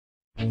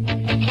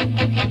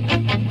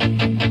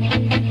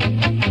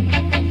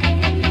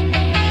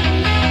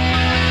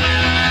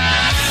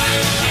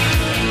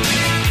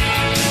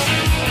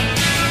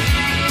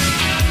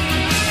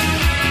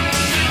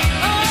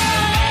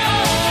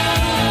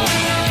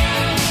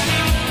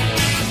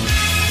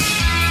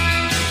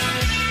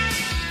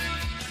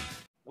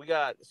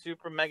got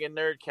Super Mega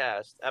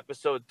Nerdcast,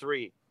 episode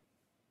 3.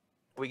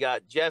 We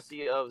got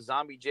Jesse of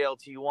Zombie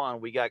JLT1.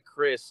 We got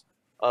Chris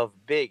of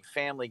Big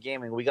Family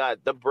Gaming. We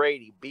got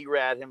TheBrady,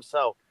 B-Rad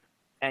himself,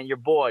 and your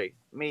boy,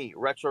 me,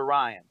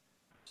 RetroRyan.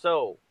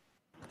 So,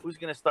 who's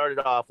gonna start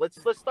it off? Let's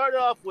start it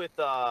off with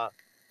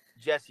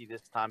Jesse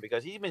this time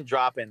because he's been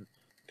dropping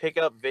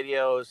pickup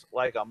videos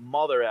like a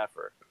mother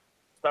effer.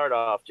 Start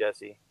off,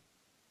 Jesse.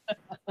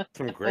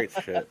 Some great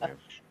shit, man.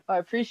 I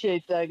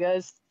appreciate that,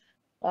 guys.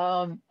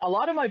 A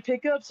lot of my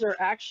pickups are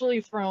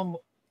actually from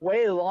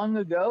way long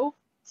ago.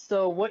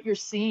 So what you're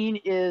seeing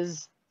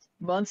is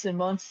months and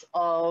months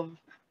of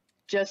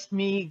just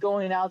me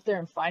going out there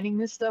and finding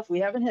this stuff. We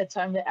haven't had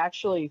time to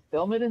actually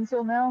film it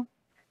until now,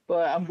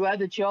 but I'm glad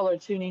that y'all are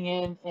tuning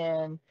in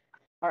and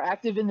are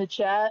active in the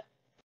chat,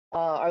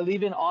 are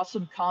leaving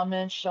awesome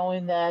comments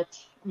showing that,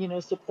 you know,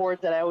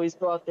 support that I always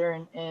go out there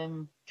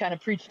and kind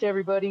of preach to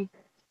everybody.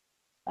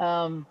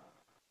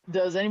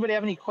 Does anybody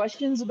have any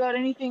questions about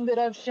anything that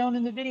I've shown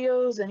in the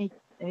videos?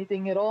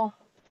 Anything at all?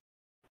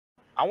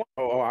 I'm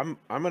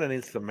gonna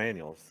need some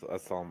manuals.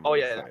 That's all. I'm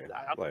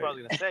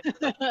probably gonna say.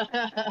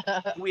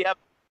 We have.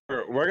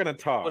 We're gonna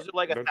talk. Was it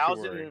like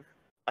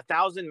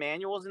 1,000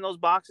 manuals in those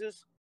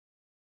boxes?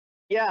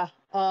 Yeah,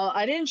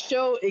 I didn't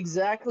show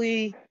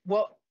exactly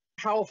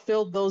how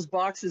filled those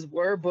boxes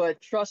were,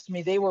 but trust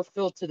me, they were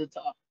filled to the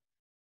top.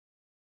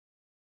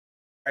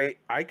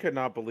 I could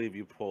not believe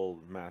you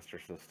pulled Master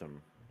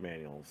System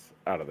manuals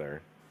out of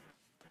there.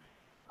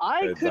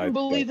 I couldn't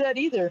believe that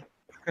either.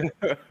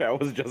 That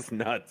was just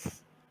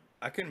nuts.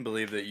 I couldn't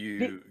believe that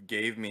you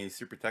gave me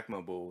Super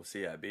Tecmo Bowl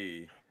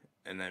CIB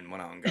and then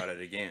went out and got it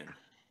again.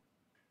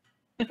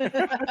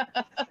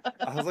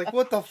 I was like,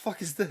 what the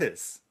fuck is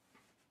this?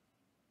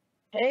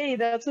 Hey,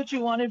 that's what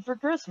you wanted for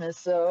Christmas,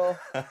 so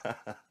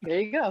there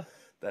you go.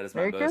 That is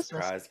my most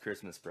prized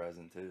Christmas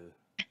present, too.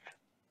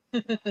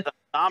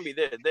 Zombie,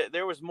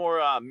 there was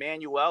more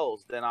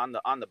manuals than on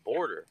the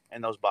border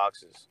in those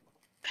boxes.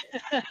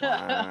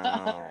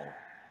 Wow.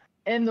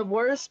 And the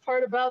worst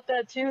part about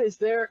that too is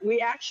we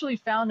actually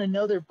found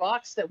another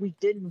box that we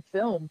didn't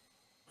film.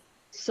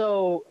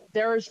 So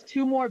there's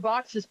 2 more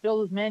boxes filled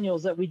with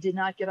manuals that we did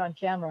not get on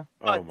camera.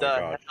 Oh my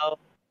gosh. Hell?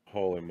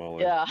 Holy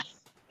moly. Yeah.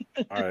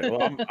 All right.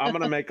 Well, I'm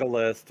gonna make a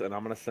list and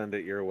I'm gonna send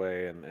it your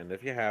way. And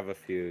if you have a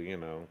few, you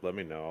know, let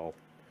me know.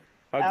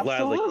 I'll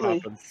gladly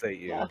compensate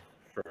you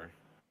for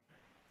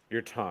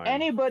your time.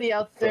 Anybody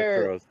out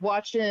there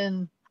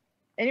watching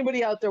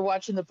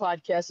the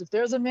podcast, if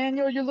there's a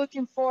manual you're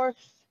looking for,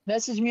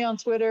 message me on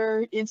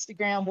Twitter,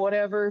 Instagram,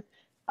 whatever.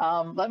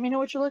 Let me know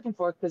what you're looking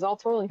for because I'll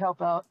totally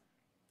help out.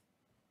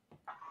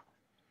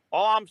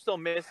 All I'm still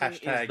missing is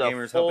the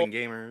gamers full helping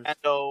gamers.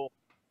 Nintendo.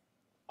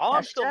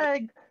 I'm still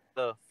missing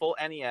the full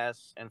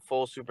NES and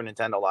full Super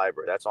Nintendo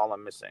library. That's all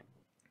I'm missing.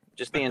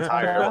 Just the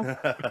entire.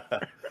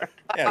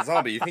 Yeah,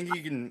 Zombie. You think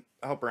you can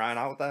help Ryan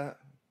out with that?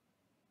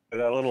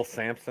 That little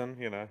Samson,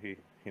 you know, he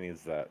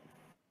needs that.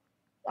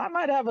 I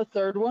might have a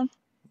third one.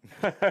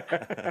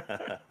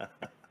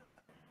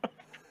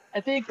 I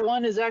think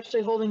one is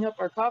actually holding up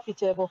our coffee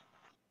table.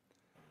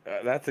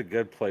 That's a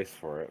good place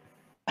for it.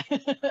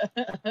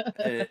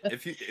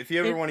 If you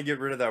ever want to get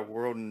rid of that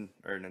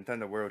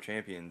Nintendo World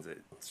Champions,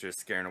 it's just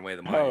scaring away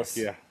the mice.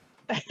 Oh yeah.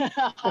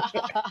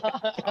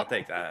 I'll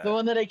take that. The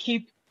one that I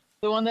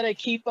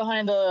keep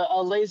behind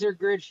a laser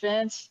grid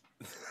fence.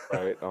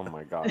 Right. Oh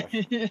my gosh.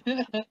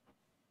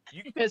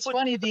 It's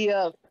funny.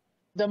 The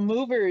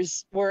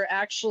movers were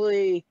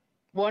actually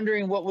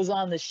wondering what was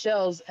on the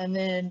shelves, and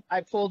then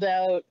I pulled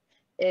out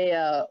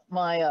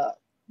my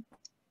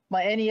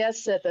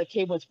NES set that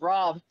came with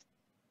Rob,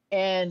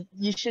 and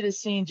you should have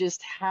seen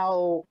just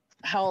how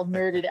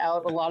nerded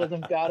out a lot of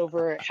them got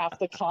over half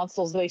the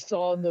consoles they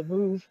saw in the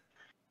move.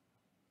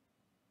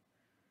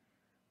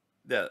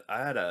 Yeah, I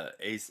had a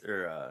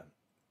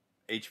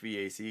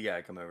HVAC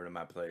guy come over to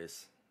my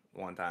place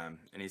one time,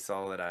 and he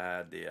saw that I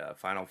had the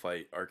Final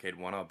Fight Arcade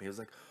 1-Up. He was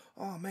like,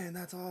 "Oh man,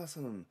 that's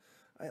awesome!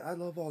 I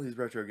love all these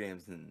retro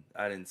games." And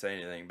I didn't say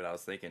anything, but I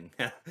was thinking,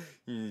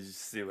 you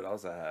just see what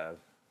else I have.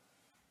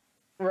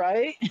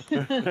 Right?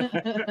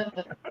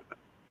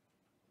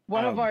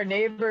 One of our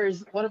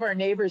neighbors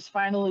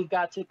finally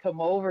got to come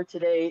over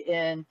today,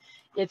 and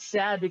it's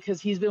sad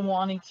because he's been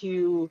wanting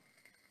to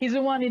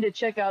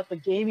check out the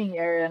gaming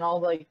area and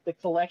all like the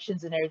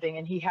collections and everything,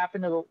 and he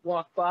happened to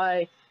walk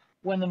by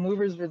when the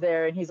movers were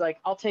there, and he's like,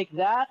 I'll take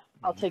that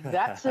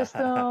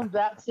system,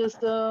 that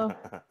system.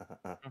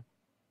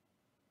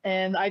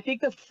 And I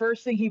think the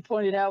first thing he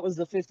pointed out was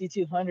the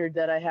 5200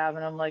 that I have,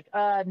 and I'm like,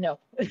 no,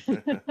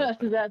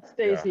 that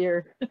stays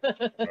here.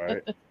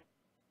 Right.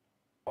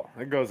 Well,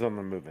 it goes on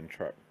the moving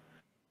truck.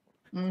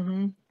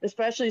 Mm-hmm.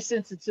 Especially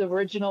since it's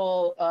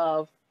original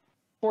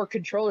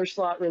 4-controller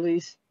slot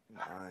release.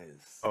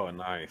 Nice. Oh,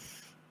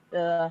 nice.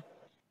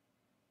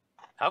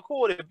 How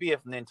cool would it be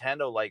if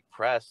Nintendo like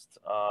pressed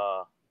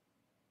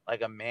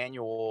like a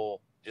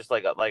manual, just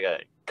like a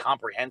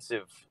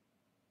comprehensive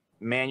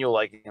manual,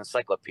 like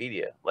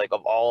encyclopedia, like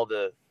of all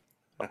the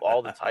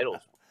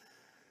titles?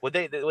 Would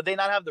they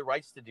not have the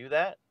rights to do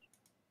that?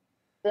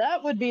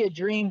 That would be a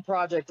dream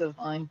project of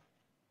mine.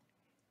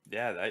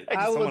 Yeah,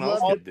 I would someone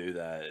else love could do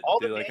that. all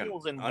Do the like an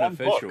manuals in one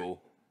book.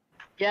 unofficial.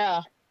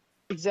 Yeah,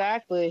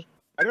 exactly.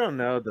 I don't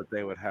know that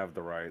they would have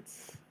the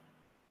rights.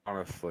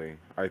 Honestly,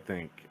 I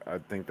think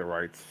the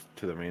rights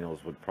to the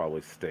manuals would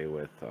probably stay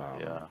with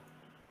a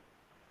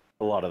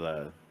lot of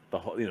the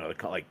whole,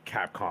 like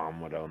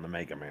Capcom would own the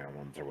Mega Man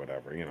ones or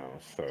whatever,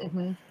 So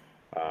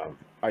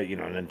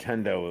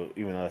Nintendo,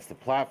 even though that's the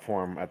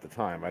platform at the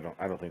time, I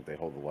don't think they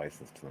hold the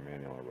license to the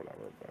manual or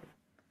whatever.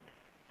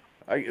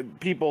 But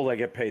people that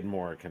get paid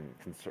more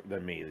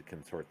than me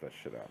can sort that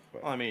shit out.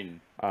 But Well, I mean,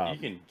 you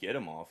can get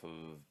them off of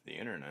the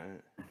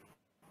internet.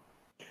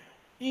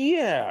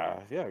 Yeah,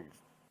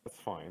 that's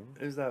fine.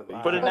 There's that.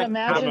 But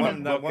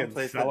imagine that one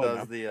place that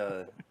does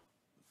the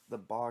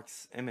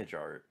box image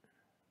art.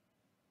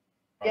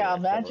 Yeah,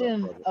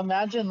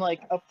 imagine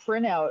like a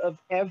printout of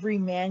every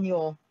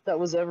manual that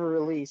was ever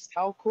released.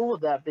 How cool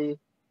would that be?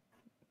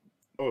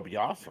 Oh, it'd be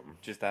awesome.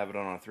 Just have it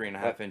on a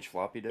 3.5-inch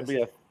floppy disk. It'd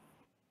be a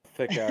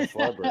thick ass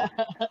library.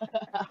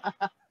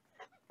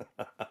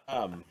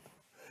 I don't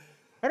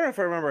know if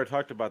I remember I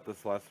talked about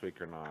this last week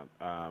or not.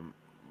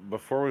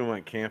 Before we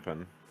went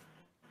camping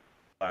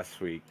last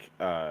week,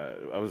 I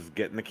was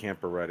getting the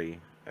camper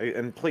ready.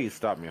 And please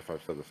stop me if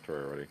I've said this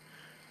story already.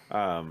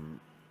 And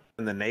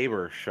the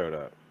neighbor showed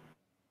up.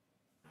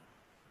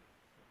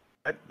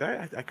 I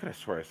could have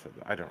sworn I said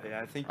that. I don't know.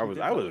 Yeah, I think I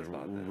was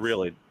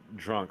really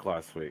drunk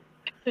last week.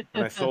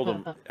 And I sold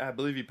him. I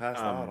believe you passed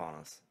out on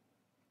us.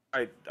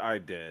 I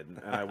did.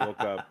 And I woke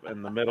up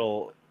in the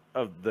middle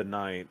of the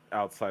night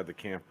outside the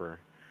camper.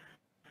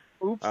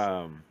 Oops.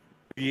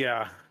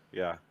 Yeah.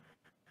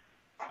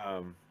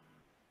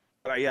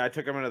 But I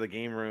took him into the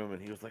game room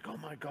and he was like, "Oh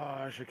my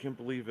gosh, I can't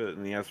believe it."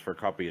 And he asked for a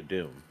copy of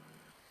Doom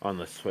on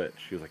the Switch.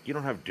 He was like, "You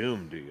don't have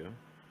Doom, do you?" I'm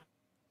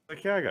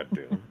like, "Yeah, I got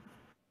Doom."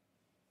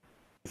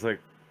 He's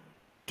like,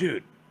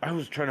 "Dude, I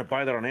was trying to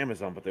buy that on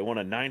Amazon, but they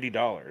wanted $90.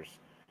 I'm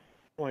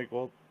like,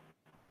 "Well,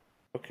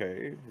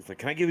 okay." He's like,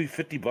 "Can I give you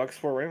 $50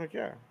 for it?" I'm like,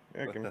 yeah,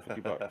 give me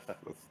 $50.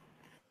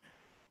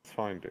 That's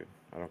fine, dude.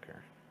 I don't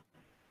care.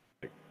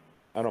 Like,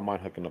 I don't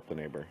mind hooking up the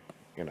neighbor,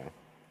 You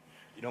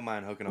don't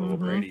mind hooking up with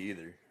Brady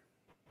either.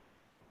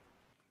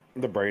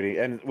 The Brady,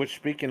 and which,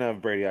 speaking of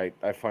Brady,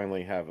 I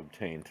finally have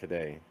obtained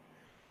today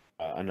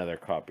another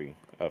copy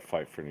of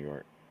Fight for New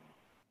York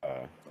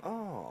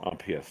on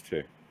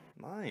PS2.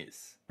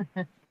 Nice.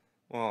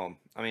 Well,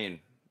 I mean,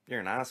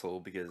 you're an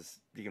asshole because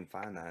you can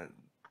find that.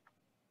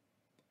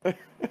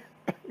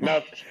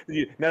 now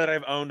that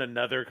I've owned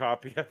another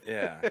copy of it.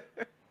 Yeah.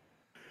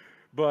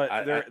 But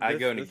I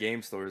go into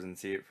game stores and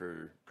see it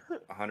for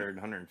 $100,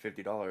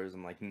 $150.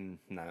 I'm like,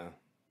 no.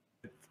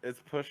 It's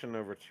pushing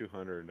over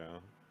 200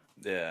 now.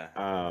 Yeah.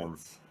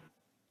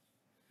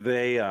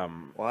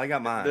 Well, I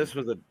got mine. This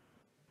was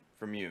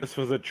from you. This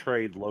was a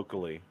trade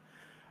locally.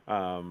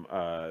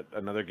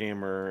 Another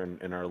gamer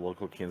in our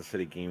local Kansas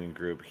City gaming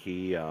group,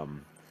 he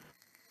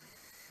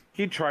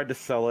tried to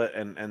sell it,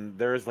 and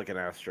there's like an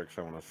asterisk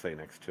I want to say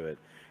next to it,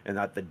 and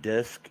that the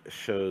disc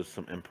shows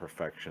some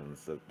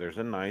imperfections. That there's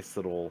a nice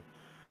little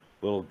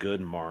good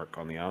mark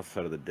on the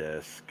outside of the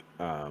disc.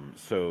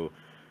 So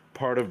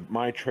part of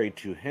my trade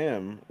to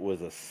him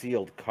was a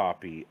sealed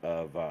copy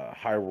of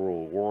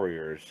Hyrule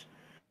Warriors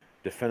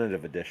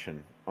Definitive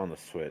Edition on the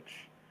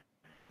Switch.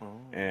 Oh.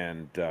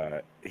 And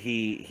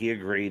he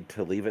agreed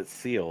to leave it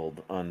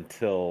sealed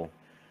until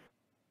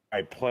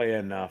I play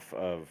enough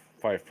of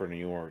Fight for New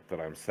York that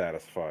I'm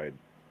satisfied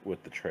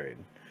with the trade.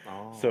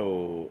 Oh.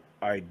 So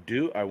I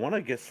want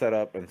to get set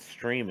up and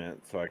stream it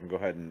so I can go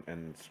ahead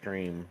and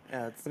stream.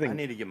 Yeah, I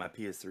need to get my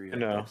PS3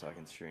 hooked up so I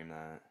can stream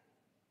that.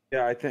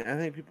 Yeah, I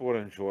think people would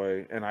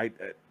enjoy, and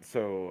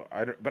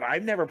but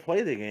I've never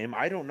played the game.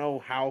 I don't know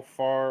how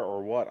far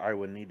or what I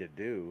would need to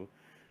do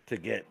to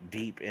get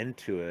deep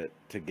into it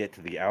to get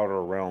to the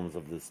outer realms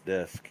of this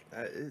disc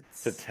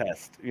to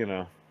test.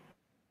 So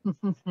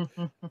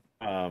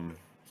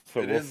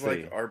it is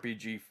like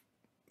RPG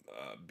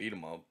beat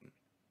 'em up.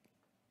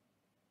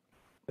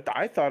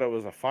 I thought it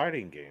was a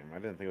fighting game. I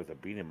didn't think it was a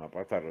beat 'em up.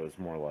 I thought it was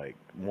more like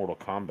Mortal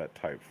Kombat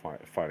type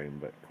fighting.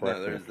 But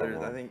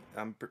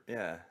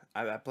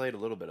I played a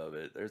little bit of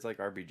it. There's like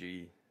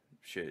RPG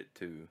shit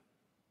too.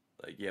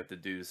 Like you have to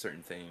do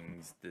certain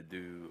things to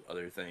do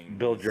other things.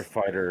 Build your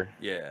fighter.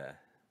 Yeah.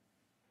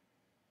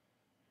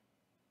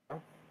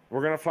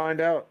 We're gonna find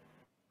out.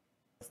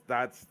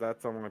 That's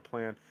on my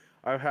plan.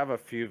 I have a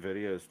few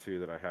videos too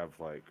that I have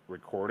like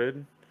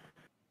recorded.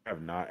 I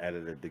have not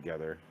edited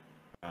together.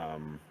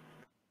 And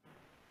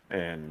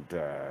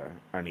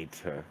I need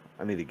to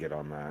get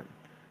on that.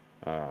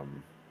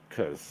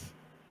 Cause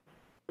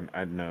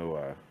I know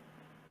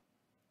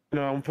I'm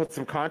gonna put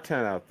some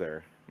content out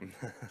there.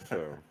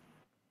 So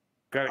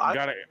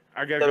I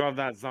gotta go on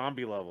that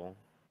zombie level.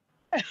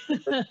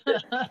 What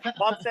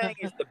I'm saying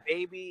is the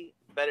baby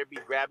better be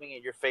grabbing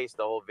at your face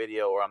the whole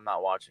video or I'm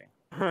not watching.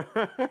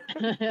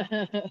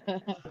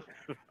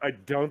 I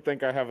don't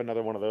think I have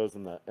another one of those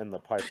in the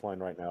pipeline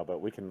right now, but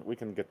we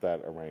can get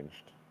that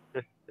arranged.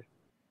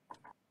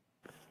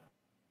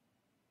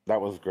 that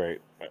was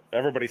great.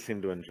 Everybody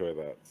seemed to enjoy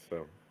that.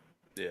 So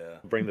Yeah.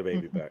 bring the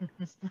baby back.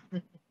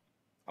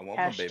 I want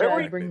my baby Hashtag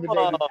back. bring the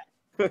baby.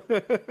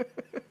 baby back.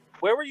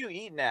 Where were you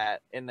eating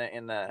at in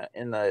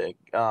the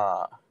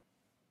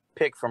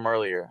pic from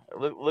earlier? It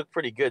looked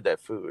pretty good,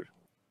 that food.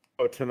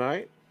 Oh,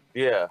 tonight?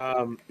 Yeah.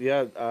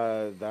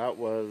 That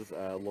was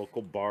a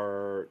local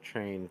bar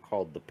chain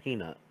called The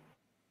Peanut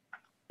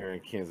here in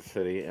Kansas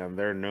City, and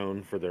they're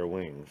known for their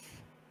wings.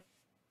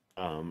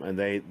 And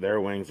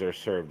their wings are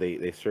served.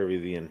 They serve you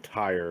the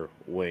entire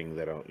wing.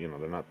 They don't,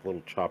 they're not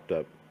little chopped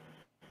up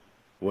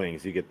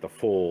wings. You get the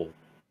full.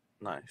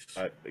 Nice.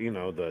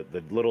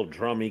 The little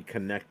drummy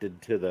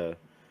connected to the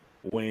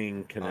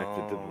wing,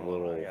 connected to the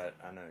little. I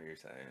know what you're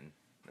saying.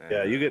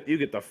 Yeah, you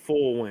get the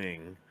full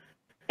wing.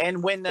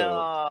 And when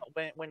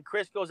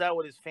Chris goes out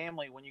with his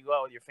family, when you go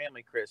out with your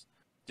family, Chris,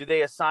 do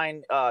they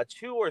assign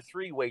 2 or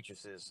 3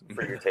 waitresses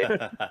for your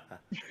table?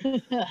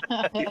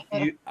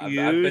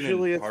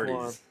 Usually it's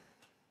one.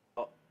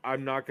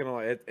 I'm not gonna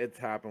lie, it's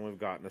happened. We've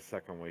gotten a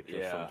second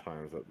waitress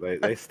sometimes.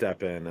 They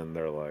step in and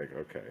they're like,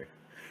 okay.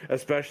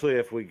 Especially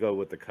if we go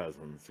with the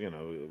cousins.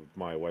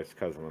 My wife's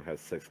cousin has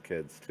 6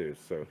 kids too,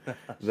 so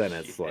then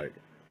it's like,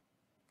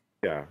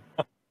 yeah.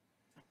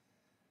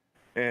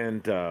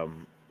 And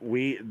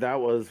where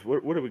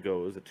did we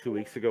go? Was it 2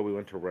 weeks ago? We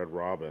went to Red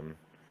Robin,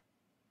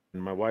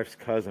 and my wife's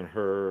cousin,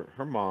 her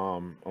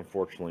mom,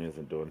 unfortunately,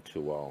 isn't doing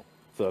too well.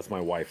 So that's my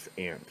wife's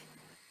aunt.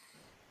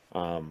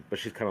 But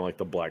she's kind of like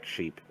the black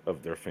sheep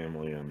of their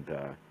family, and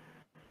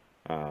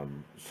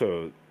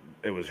so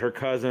it was her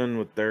cousin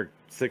with their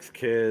 6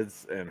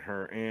 kids, and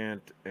her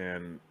aunt,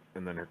 and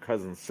then her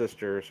cousin's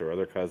sister, so her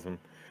other cousin.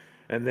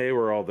 And they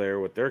were all there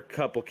with their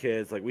couple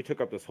kids. Like, we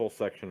took up this whole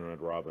section in Red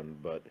Robin,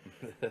 but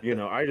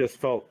I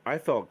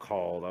felt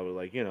called. I was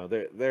like,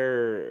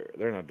 they're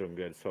not doing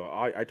good. So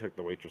I took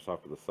the waitress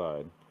off to the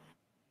side.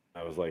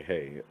 I was like,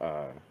 hey,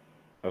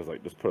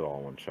 just put it all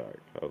in one check.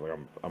 I was like,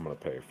 I'm gonna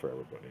pay for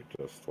everybody.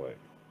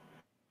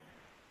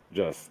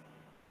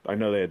 I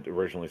know they had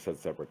originally said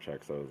separate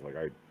checks. I was like,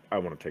 I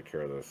want to take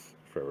care of this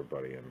for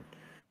everybody.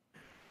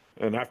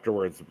 And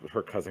afterwards,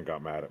 her cousin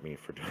got mad at me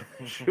for doing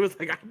it. She was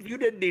like, you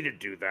didn't need to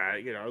do that.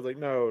 I was like,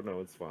 no,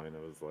 it's fine. I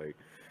was like,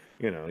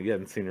 you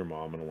hadn't seen your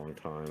mom in a long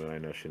time, and I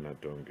know she's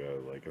not doing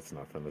good. Like, it's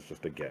nothing. It's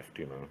just a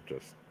gift,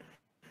 just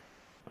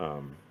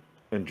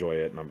enjoy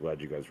it. And I'm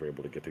glad you guys were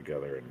able to get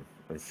together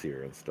and see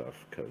her and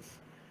stuff. Because,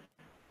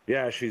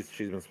 yeah, she's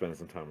been spending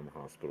some time in the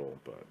hospital,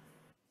 but,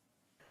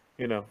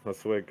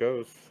 that's the way it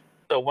goes.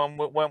 So when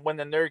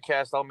the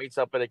NerdCast all meets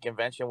up at a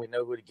convention, we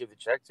know who to give the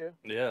check to.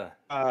 Yeah.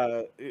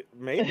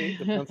 Maybe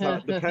depends how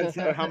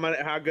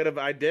good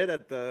I did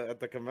at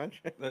the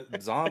convention.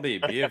 Zombie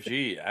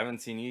BFG. I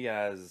haven't seen you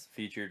guys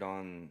featured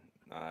on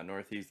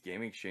Northeast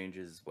Game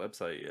Exchange's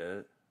website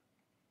yet.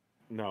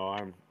 No,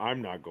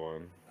 I'm not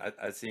going.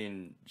 I've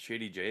seen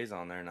Shady J's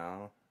on there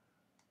now.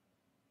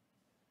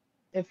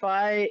 If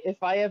I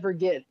ever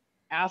get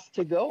asked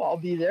to go, I'll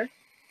be there.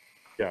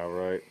 Yeah,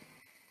 right.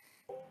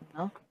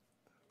 No.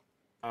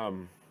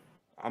 I'm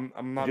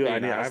not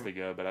being asked to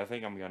go, but I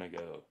think I'm gonna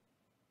go.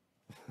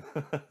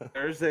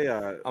 There's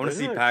a. I want to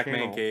see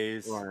Pac-Man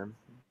K's.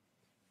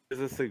 There's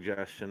a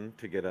suggestion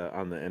to get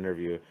on the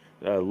interview.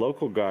 A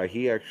local guy,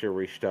 he actually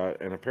reached out,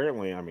 and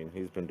apparently,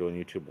 he's been doing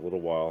YouTube a little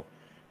while.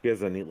 He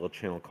has a neat little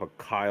channel called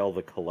Kyle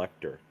the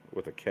Collector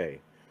with a K.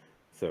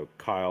 So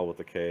Kyle with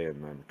a K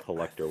and then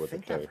Collector with a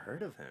K. I think I've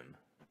heard of him.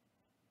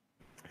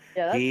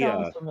 Yeah, that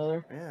sounds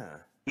familiar.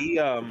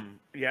 Yeah.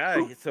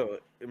 So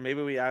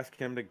maybe we ask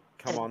him to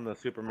come on the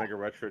Super Mega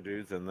Retro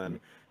Dudes, and then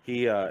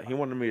he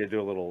wanted me to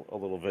do a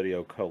little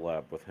video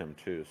collab with him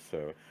too.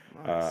 So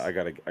nice. I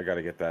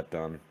gotta get that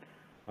done.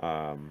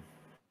 So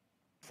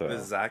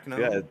does Zach know?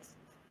 Yeah,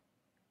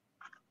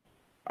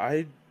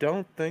 I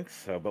don't think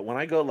so. But when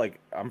I go,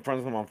 I'm friends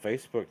with him on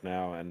Facebook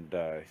now, and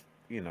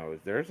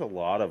there's a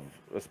lot of,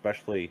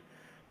 especially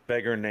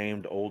bigger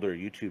named older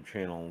YouTube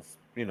channels.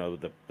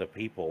 The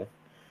people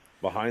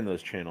behind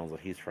those channels that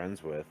he's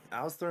friends with.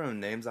 I was throwing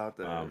names out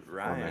to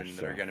Ryan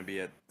that are going to be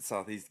at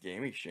Southeast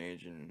Game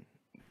Exchange, and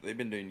they've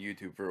been doing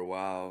YouTube for a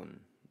while, and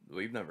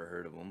we've never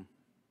heard of them.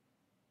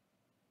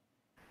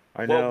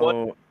 I know.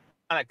 What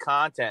kind of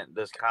content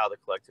does Kyle the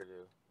Collector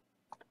do?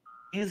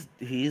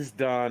 He's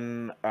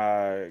done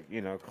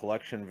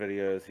collection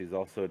videos. He's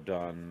also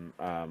done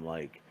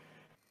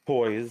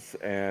toys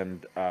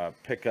and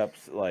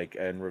pickups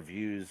and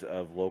reviews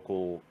of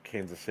local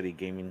Kansas City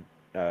gaming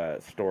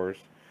stores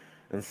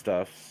and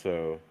stuff.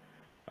 So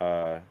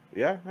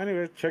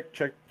anyway, check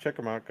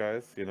him out,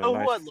 guys.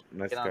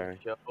 Nice guy.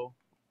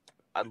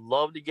 I'd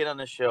love to get on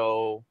the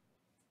show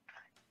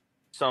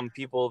some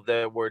people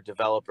that were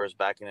developers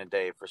back in the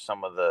day for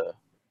some of the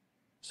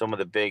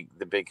big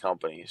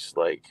companies,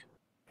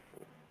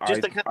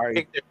 just to kind of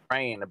pick their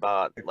brain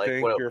about I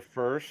think your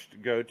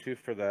first go-to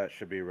for that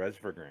should be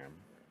Resvergram.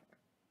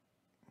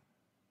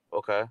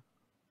 Okay.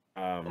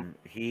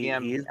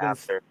 He's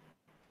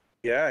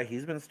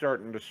been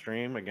starting to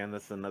stream again.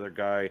 This is another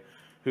guy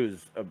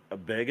who's a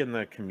big in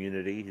the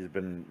community. He's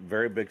been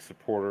very big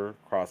supporter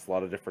across a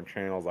lot of different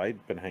channels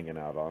I've been hanging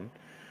out on.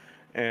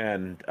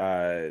 and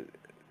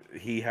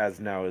he has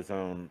now his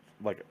own,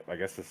 like, I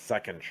guess, his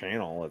second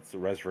channel. It's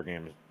Retro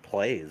Games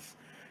Plays,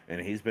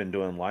 and he's been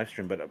doing live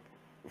stream. But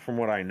from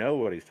what I know,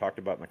 what he's talked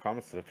about in the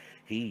comments,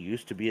 he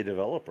used to be a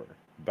developer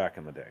back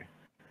in the day.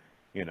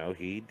 You know,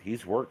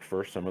 he's worked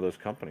for some of those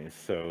companies.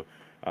 So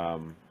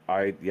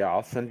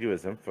I'll send you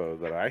his info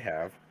that I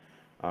have.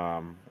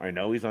 I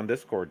know he's on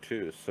Discord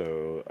too,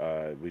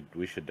 so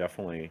we should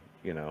definitely,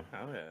 you know.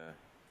 Oh yeah.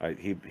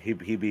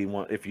 He'd be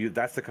one, if you,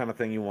 that's the kind of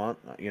thing you want,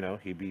 you know,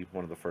 he'd be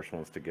one of the first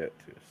ones to get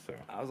to. So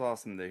That was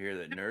awesome to hear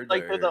that Nerd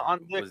like they're the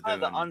was kind of doing.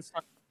 the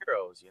unsung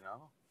heroes, you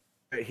know.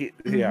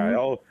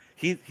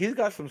 he's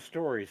got some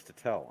stories to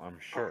tell, I'm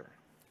sure.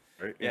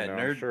 Right? Yeah, you know,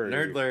 I'm sure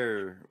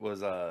Nerdler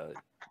was a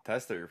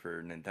tester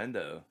for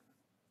Nintendo.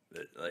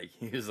 But, like,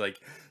 he was like,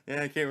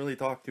 yeah, I can't really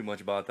talk too much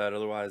about that,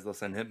 otherwise they'll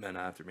send hitmen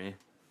after me.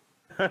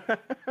 It's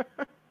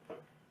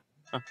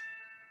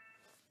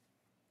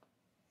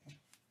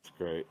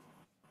great.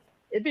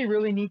 It'd be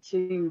really neat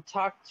to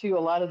talk to a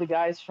lot of the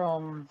guys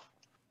from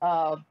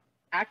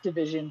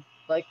Activision,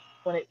 like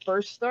when it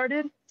first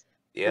started.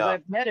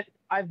 Because Yeah,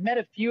 I've met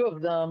a few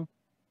of them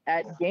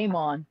at Game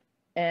On,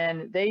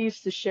 and they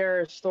used to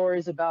share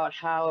stories about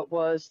how it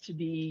was to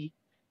be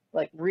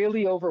like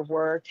really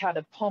overworked, how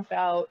to pump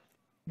out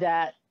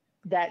that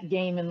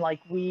game in like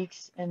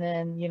weeks, and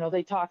then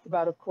they talked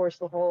about, of course,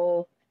 the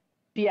whole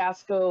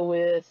fiasco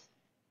with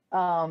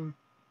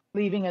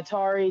leaving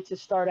Atari to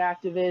start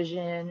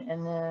Activision,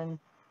 and then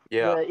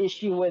yeah. the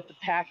issue with the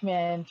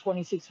Pac-Man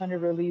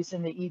 2600 release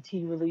and the ET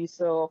release.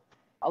 So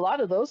a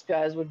lot of those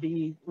guys would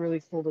be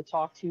really cool to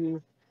talk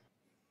to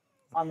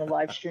on the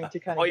live stream to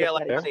kind Oh of yeah, get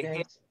like that they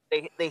experience.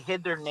 they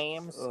hid their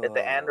names at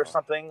the end or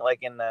something, like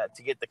in the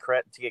to get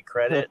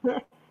credit.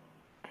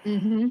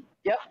 Mm-hmm.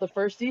 Yep, the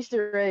first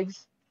Easter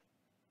eggs.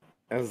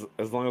 As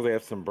long as they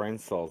have some brain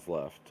cells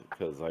left,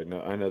 because I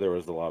know there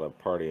was a lot of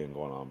partying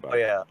going on back. Oh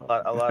yeah,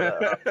 a lot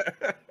of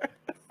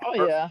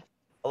Oh yeah.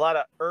 a lot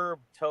of herb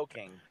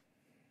toking.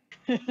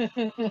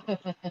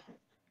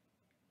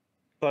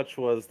 Such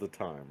was the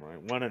time,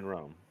 right? When in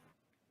Rome.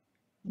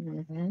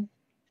 Mm-hmm.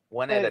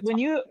 One at a When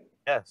time.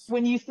 Yes.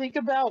 you think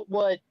about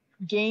what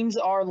games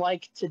are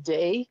like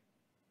today,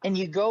 and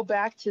you go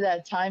back to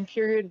that time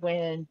period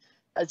when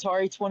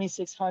Atari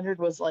 2600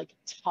 was like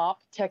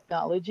top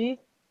technology,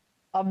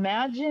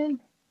 imagine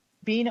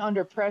being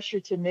under pressure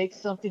to make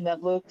something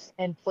that looks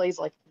and plays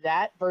like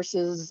that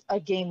versus a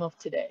game of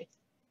today.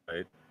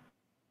 Right.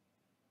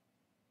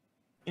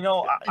 You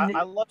know, And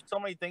I love so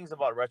many things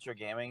about retro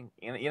gaming.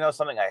 You know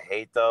something I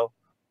hate though?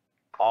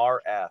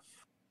 RF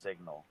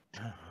signal.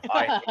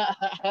 I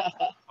hate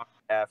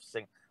RF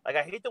signal. Like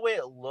I hate the way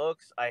it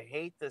looks. I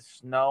hate the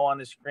snow on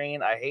the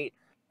screen. I hate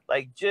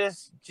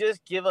just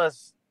give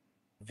us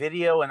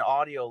video and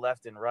audio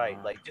left and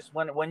right. Like just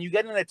when you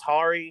get an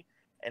Atari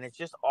and it's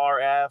just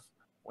RF,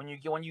 when you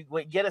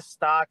get a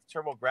stock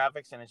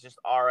TurboGrafx and it's just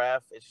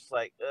RF, it's just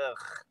like ugh.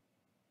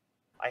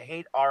 I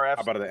hate RF.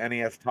 How about the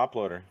NES top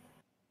loader?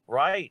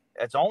 Right,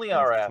 it's only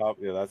RF.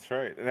 Yeah, that's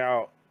right.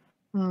 Now,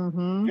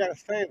 Mm-hmm. you gotta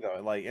say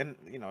though, like, and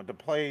to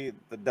play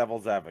the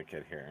devil's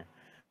advocate here,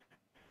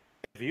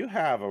 if you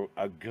have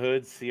a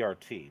good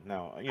CRT,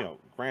 now,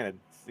 granted,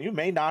 you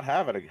may not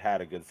have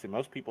had a good CRT.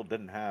 Most people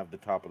didn't have the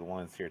top of the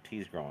line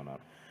CRTs growing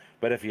up,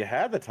 but if you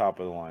had the top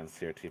of the line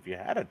CRT, if you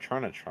had a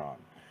Trinitron,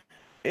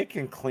 it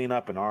can clean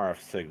up an RF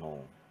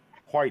signal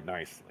quite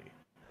nicely.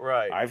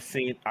 Right. I've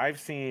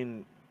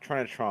seen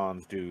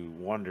Trinitrons do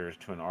wonders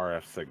to an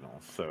RF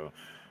signal. So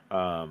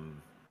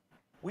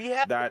we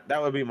had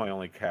that would be my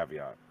only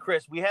caveat.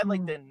 Chris, we had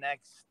like the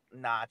next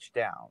notch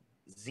down,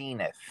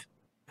 Zenith.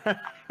 We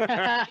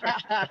had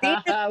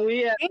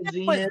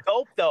Zenith was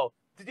dope though,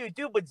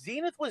 dude. But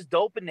Zenith was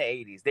dope in the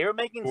 '80s. They were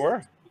making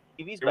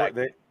TVs back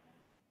then.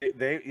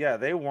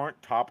 They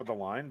weren't top of the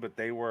line, but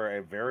they were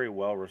a very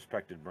well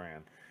respected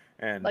brand,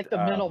 and like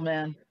the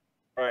middleman.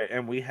 Right,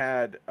 and we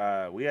had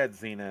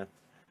Zenith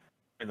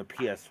in the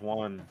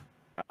PS1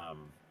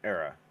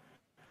 era,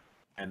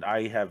 and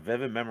I have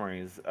vivid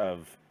memories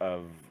of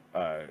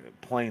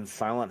playing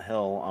Silent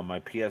Hill on my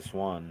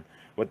PS1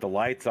 with the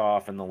lights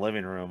off in the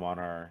living room on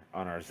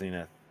our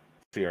Zenith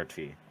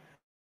CRT.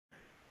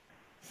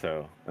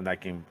 So, and that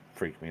game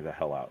freaked me the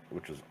hell out,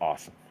 which was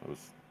awesome. It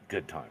was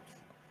good times.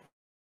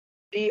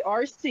 The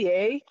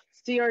RCA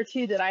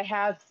CRT that I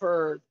had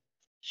for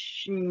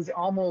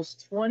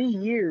almost 20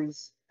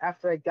 years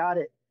after I got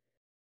it,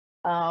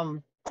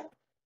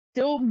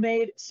 still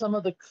made some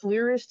of the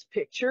clearest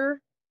picture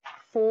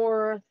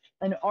for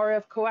an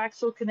RF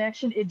coaxial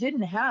connection. It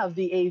didn't have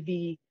the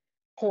AV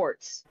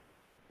ports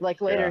like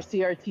later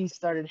CRTs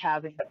started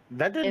having.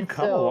 That didn't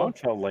come along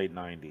until late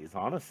 90s,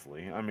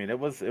 honestly. I mean, it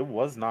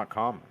was not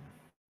common.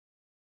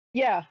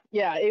 Yeah,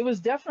 it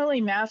was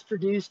definitely mass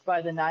produced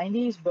by the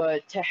 90s,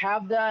 but to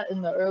have that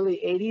in the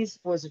early 80s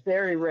was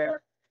very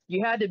rare.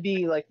 You had to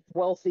be like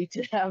wealthy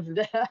to have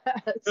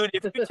that. Dude,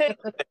 if you take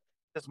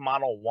this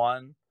Model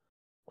 1,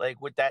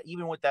 like with that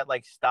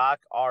like stock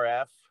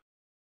RF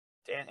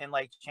and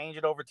like change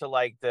it over to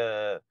like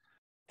the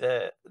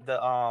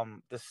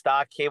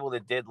stock cable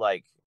that did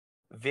like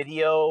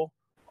video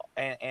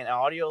and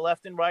audio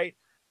left and right,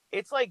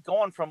 it's like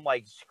going from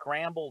like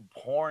scrambled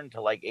porn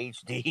to like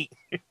HD.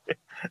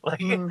 like,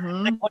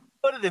 Mm-hmm. like when you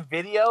go to the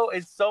video,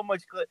 it's so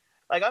much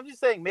like I'm just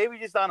saying, maybe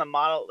just on a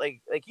model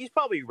like he's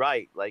probably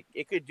right. Like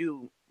it could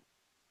do,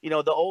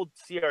 the old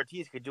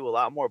CRTs could do a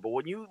lot more. But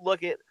when you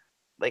look at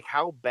like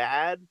how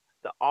bad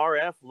the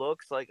RF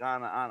looks like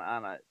on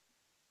a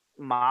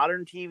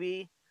modern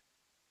TV,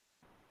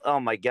 oh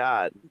my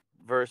god,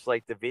 versus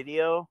like the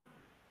video,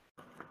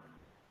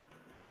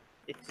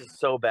 it's just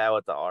so bad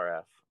with the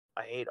RF.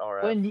 I hate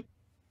RF.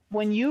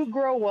 When you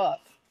grow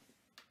up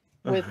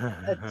with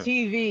a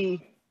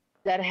TV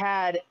that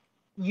had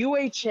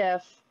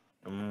UHF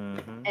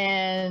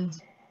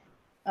and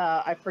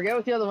I forget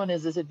what the other one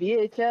is. Is it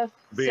VHF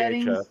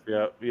settings? VHF,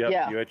 yep.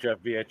 Yeah. UHF,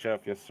 VHF,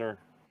 yes, sir.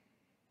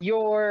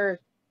 Your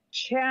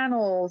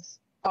channels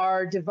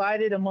are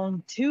divided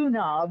among two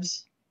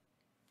knobs,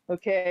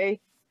 okay?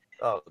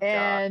 Oh, God.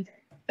 And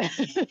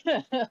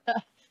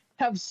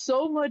have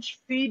so much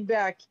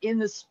feedback in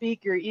the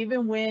speaker,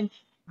 even when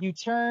you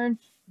turn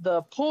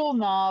the pull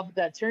knob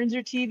that turns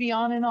your TV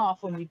on and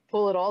off, when you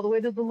pull it all the way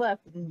to the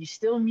left, and you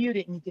still mute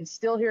it and you can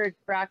still hear it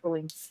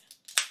crackling.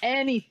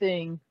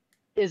 Anything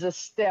is a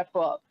step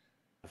up.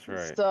 That's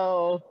right.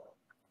 So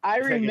I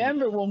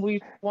remember when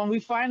we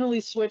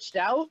finally switched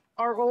out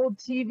our old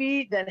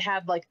TV that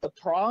had like the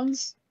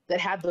prongs that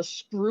had the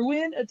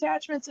screw-in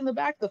attachments in the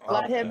back, the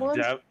flathead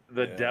ones.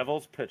 The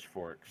devil's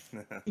pitchforks.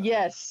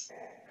 Yes.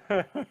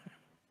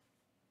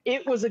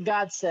 It was a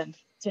godsend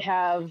to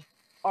have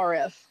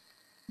RF.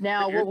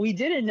 Now, what we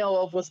didn't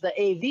know of was the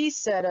AV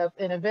setup,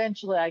 and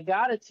eventually I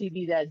got a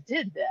TV that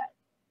did that.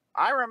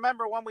 I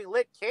remember when we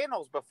lit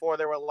candles before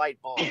there were light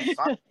bulbs.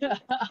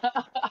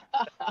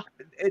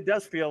 It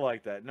does feel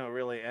like that. No,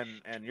 really.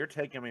 And you're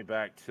taking me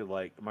back to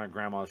like my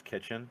grandma's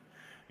kitchen,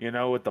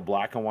 with the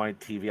black and white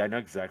TV. I know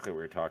exactly what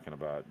you're talking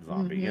about,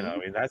 Zombie. Mm-hmm. I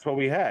mean, that's what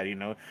we had,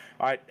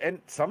 and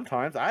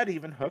sometimes I'd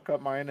even hook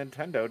up my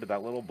Nintendo to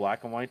that little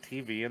black and white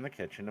TV in the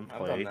kitchen and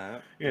play,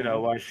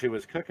 while she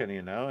was cooking,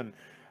 and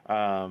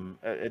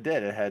it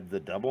did. It had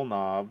the double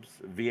knobs,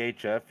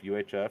 VHF,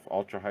 UHF,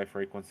 ultra high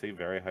frequency,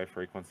 very high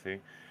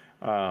frequency.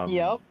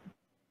 Yep.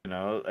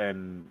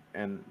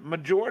 And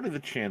majority of the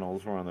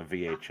channels were on the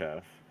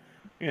VHF.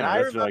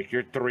 it's like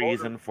your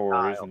 3s and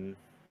 4s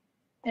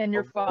and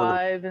your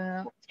 5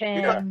 and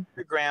 10.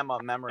 Your grandma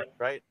memory,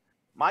 right?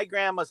 My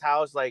grandma's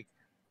house, like,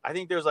 I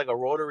think there's like a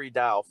rotary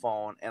dial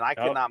phone, and I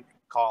could not make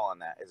a call on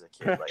that as a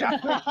kid. Like,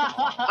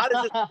 how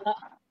does this?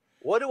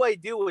 What do I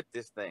do with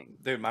this thing?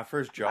 Dude, my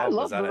first job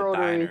was at a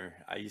diner.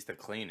 I used to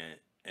clean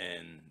it,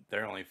 and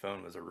their only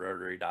phone was a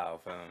rotary dial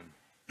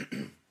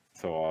phone.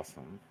 So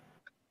awesome.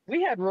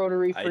 We had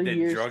rotary for years, too. I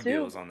did drug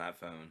deals on that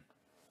phone.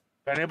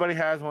 If anybody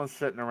has one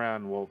sitting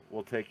around,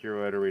 we'll take your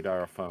rotary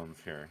dial phones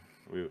here.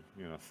 We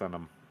send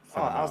them.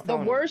 The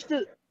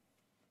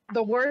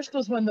worst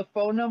was when the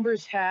phone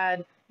numbers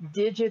had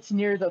digits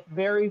near the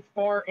very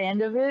far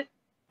end of it.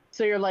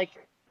 So you're like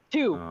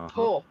 2,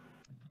 pull.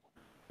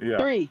 Yeah.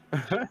 3,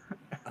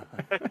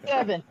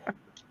 7.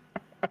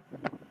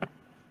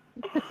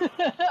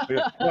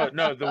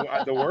 No,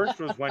 the worst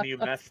was when you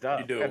messed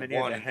up. You do and then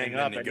you had to hang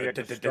up and you had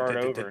to start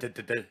over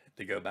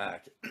to go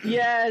back.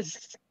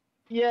 Yes.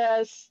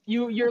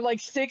 You're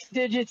like 6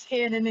 digits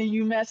in, and then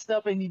you messed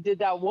up and you did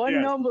that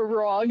one number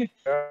wrong.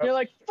 You're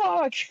like,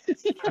 fuck.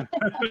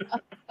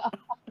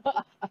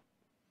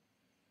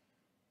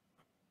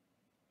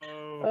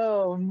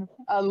 Oh,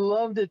 I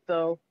loved it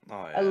though.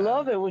 Oh, yeah. I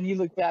love it when you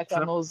look back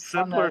on those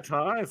simpler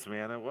times,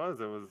 man. It was.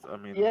 I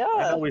mean,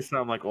 I know we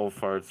sound like old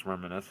farts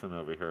reminiscing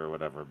over here or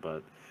whatever,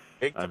 but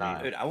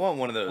dude, I want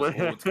one of those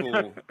old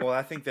school. Well,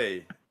 I think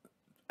they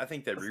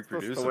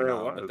reproduce them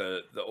now, but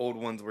the old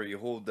ones where you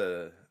hold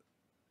the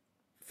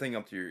thing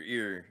up to your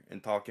ear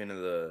and talk into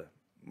the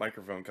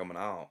microphone coming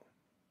out.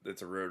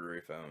 It's a rotary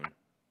phone.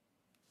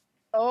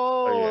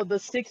 Oh, yeah. the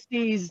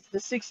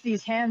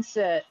 60s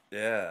handset.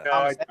 Yeah.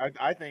 No,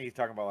 I think he's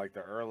talking about like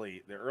the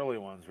early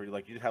ones where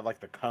you have like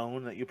the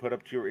cone that you put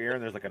up to your ear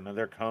and there's like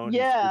another cone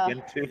you speak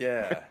into.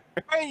 Yeah.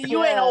 Hey,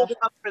 you ain't old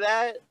enough for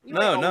that.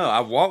 No,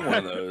 I want one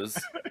of those.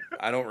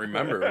 I don't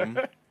remember them.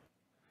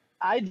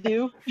 I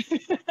do.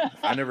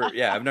 I've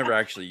never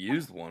actually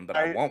used one, but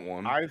I want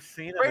one. I've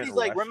seen it. Brady's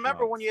like,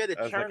 remember when you had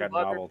to turn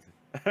butter?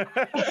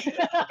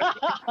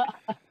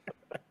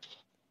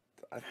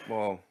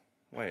 Well,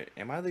 wait,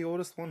 am I the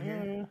oldest one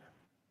here?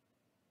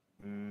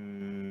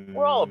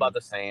 We're all about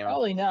the same.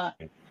 Probably not.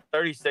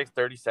 36,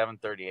 37,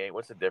 38.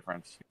 What's the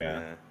difference?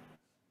 Yeah.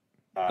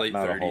 Late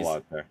 30s. A whole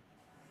lot there.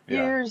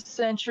 Years,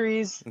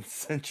 centuries.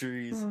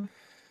 Centuries.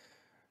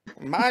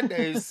 My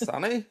days,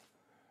 Sonny.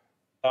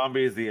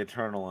 Zombie is the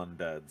eternal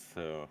undead,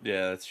 so...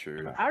 Yeah, that's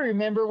true. I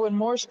remember when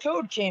Morse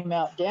code came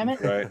out, damn it.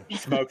 Right.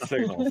 Smoke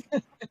signals.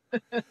 No,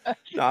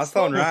 I was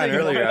telling Ryan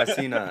earlier, I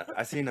seen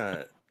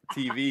a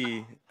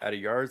TV at a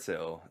yard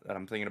sale that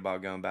I'm thinking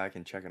about going back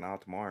and checking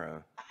out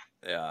tomorrow.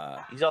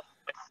 Yeah. He's all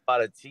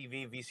about a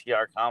TV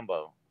VCR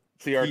combo.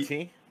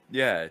 CRT?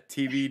 Yeah,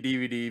 TV,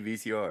 DVD,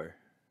 VCR.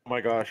 Oh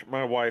my gosh,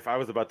 my wife, I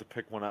was about to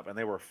pick one up and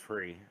they were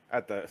free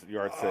at the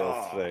yard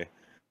sales today.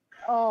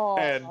 Oh.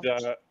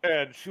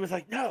 And she was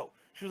like, no.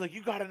 She was like,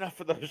 you got enough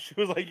of those. She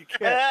was like, you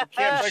can't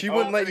take She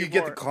wouldn't home let you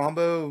get the anymore."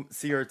 combo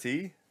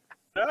CRT?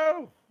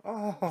 No.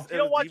 Oh. You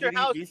don't want your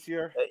house.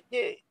 VCR.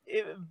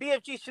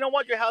 BFG, you don't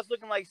want your house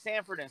looking like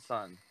Sanford and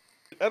Son.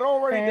 It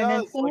already And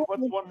does. it's Like,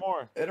 what's one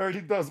more? It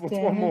already does. What's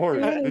one more?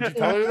 Did you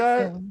tell her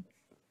that?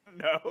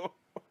 No.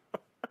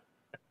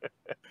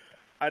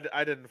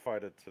 I didn't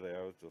fight it today.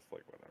 I was just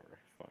like, whatever,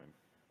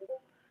 fine.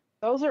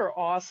 Those are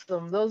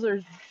awesome. Those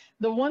are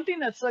the one thing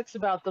that sucks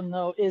about them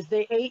though is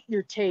they ate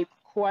your tape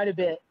quite a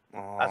bit.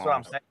 That's what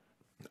I'm saying.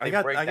 I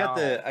got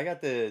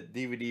the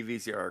DVD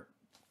VCR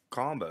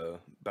combo,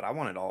 but I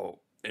want it all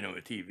into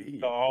a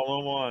TV. All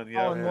in one,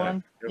 yeah. All in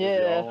one. It was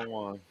Yeah. all in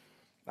one.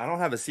 I don't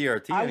have a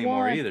CRT I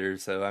anymore want- either,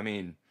 so I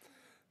mean,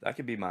 that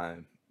could be my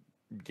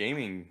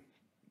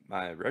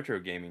retro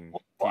gaming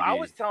Well, TV. I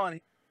was telling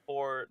him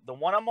for the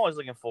one I'm always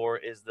looking for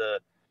is the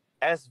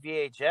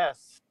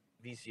SVHS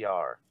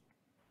VCR,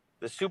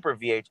 the Super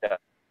VHS.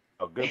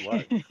 Oh, good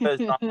luck. Because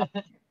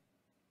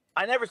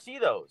I never see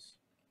those,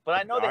 but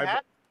I know they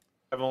have.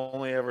 I've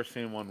only ever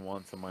seen one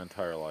once in my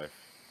entire life.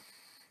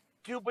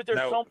 Dude, but they're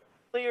No. so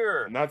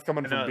clear. And that's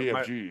coming from No,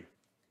 BFG.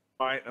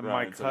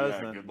 My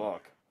cousin good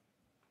luck.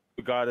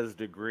 who got his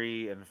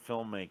degree in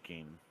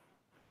filmmaking,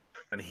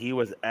 and he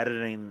was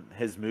editing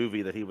his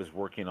movie that he was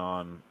working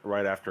on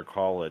right after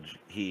college.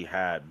 He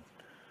had,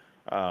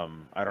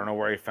 I don't know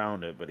where he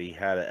found it, but he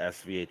had a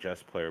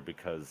SVHS player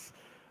because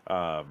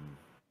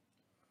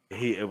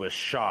it was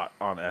shot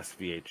on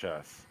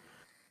SVHS.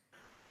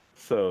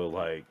 So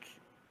like,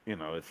 you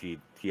know,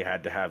 he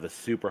had to have the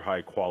super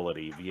high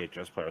quality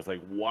VHS player. I was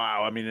like,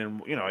 wow. I mean,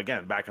 and you know,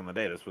 again, back in the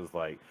day, this was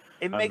like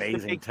It makes the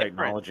amazing big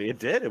technology. It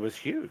did. It was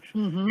huge.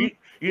 Mhm.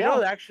 You Yeah.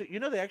 know,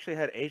 they actually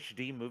had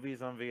HD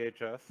movies on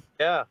VHS.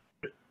 Yeah.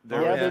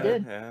 Yeah, they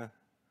did. Yeah,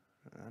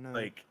 I know.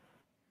 Like,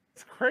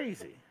 it's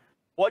crazy.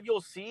 What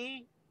you'll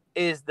see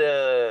is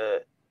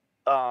the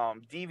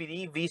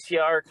DVD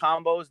VCR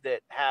combos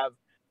that have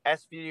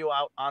S video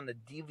out on the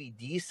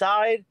DVD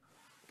side,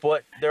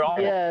 but they're all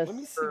Yes. Let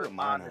me see what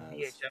mine on the has.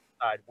 VHS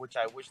side, which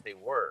I wish they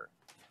were.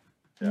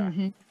 Yeah.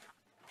 Mhm.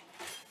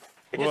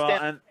 It just Well,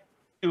 didn't and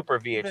Super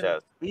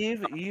VHS.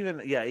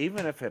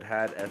 even if it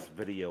had S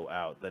video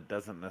out, that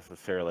doesn't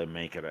necessarily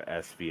make it a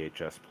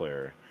SVHS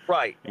player.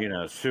 Right. You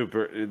know,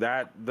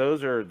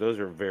 those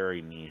are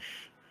very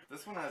niche.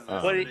 This one has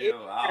But But it is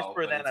video out,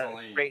 for but then it's a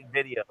only great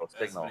video S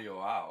signal.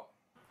 video out.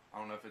 I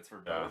don't know if it's for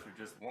both or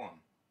just one.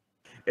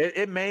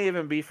 It may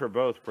even be for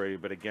both, Brady.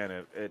 But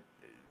again,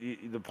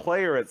 the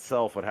player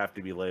itself would have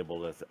to be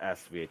labeled as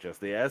SVHS.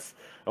 The S,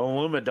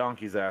 Luma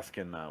Donkey's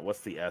asking,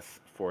 what's the S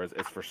for?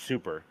 It's for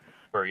Super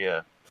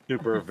Yeah.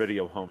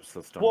 Video Home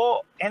System.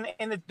 Well, and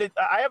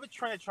I have a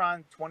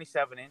Trinitron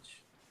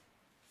 27-inch,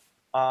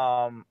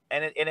 and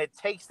it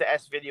takes the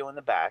S video in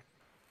the back,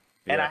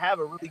 and Yeah. I have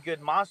a really good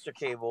monster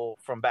cable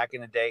from back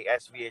in the day,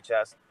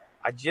 SVHS.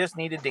 I just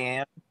need a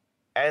damn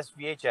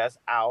SVHS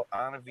out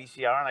on a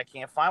VCR, and I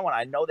can't find one.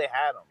 I know they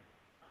had them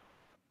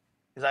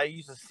because I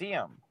used to see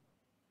them.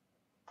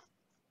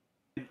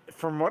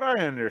 From what I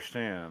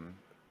understand,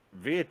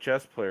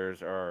 VHS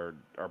players are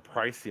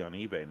pricey on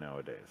eBay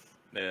nowadays.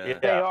 Yeah.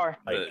 They are.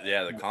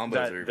 The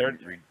combos they're are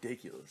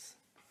ridiculous.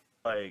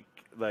 Like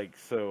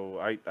so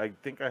I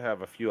think I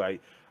have a few. I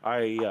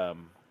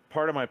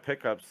part of my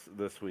pickups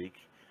this week,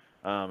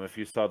 if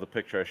you saw the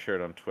picture I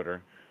shared on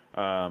Twitter,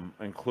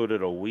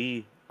 included a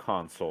Wii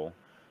console.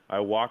 I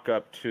walk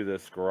up to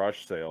this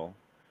garage sale.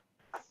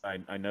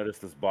 I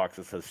noticed this box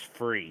that says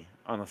free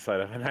on the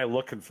side of it, and I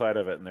look inside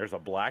of it, and there's a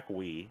black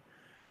Wii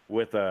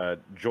with a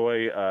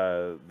Joy,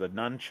 the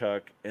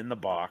nunchuck in the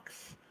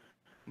box,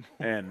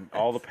 and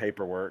all the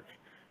paperwork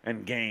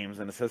and games,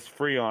 and it says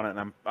free on it,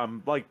 and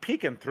I'm like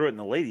peeking through it, and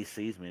the lady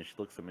sees me, and she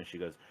looks at me, and she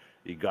goes,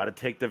 "You got to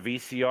take the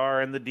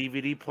VCR and the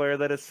DVD player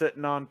that is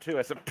sitting on too."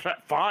 I said,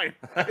 "Fine."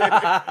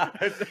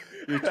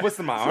 You're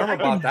twisting my arm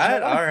about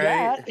that. All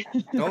right,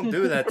 don't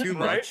do that too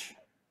much.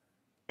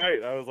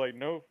 Right. I was like,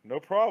 no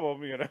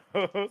problem, you know.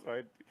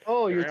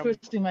 Oh, Here you're I am.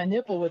 twisting my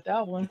nipple with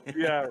that one.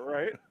 Yeah,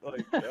 right.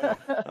 Like, yeah,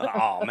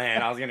 Oh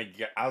man, I was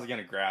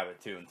gonna grab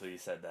it too until you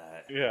said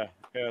that. yeah.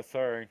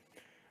 Sorry.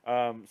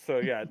 So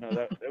yeah, no,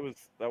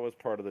 that was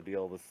part of the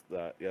deal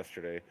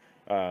yesterday.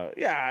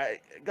 I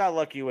got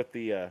lucky with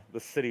the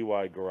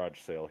citywide garage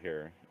sale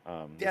here.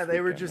 Yeah,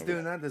 they were just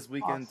doing that this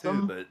weekend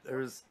Awesome. too, but there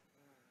was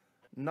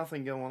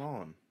nothing going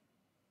on.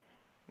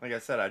 Like I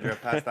said, I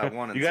drove past that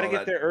one and You gotta saw get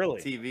that there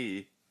early.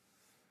 TV.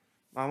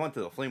 I went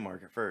to the flea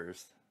market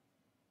first.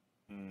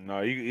 No,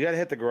 you got to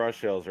hit the garage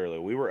sales early.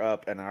 We were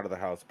up and out of the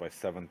house by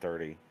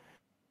 7:30,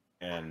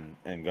 and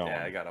going.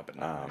 Yeah, I got up at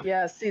 9.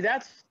 Yeah, see,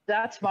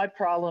 that's my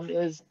problem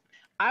is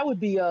I would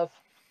be up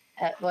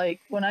at like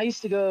when I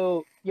used to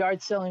go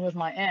yard selling with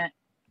my aunt,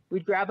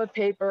 we'd grab a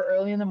paper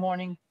early in the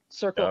morning,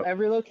 circle Yep.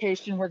 every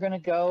location we're going to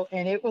go,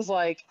 and it was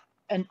like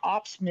an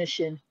ops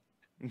mission.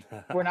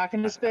 We're not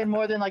going to spend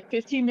more than like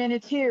 15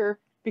 minutes here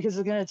because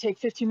it's going to take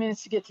 15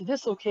 minutes to get to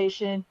this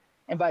location,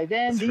 and by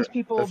then That's these right.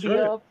 people will That's be right.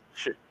 up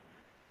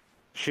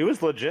she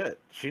was legit.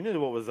 She knew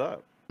what was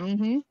up.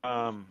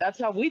 Mm-hmm. That's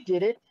how we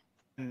did it.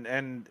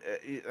 And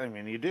I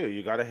mean, you do.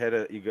 You gotta hit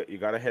it. You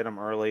gotta hit them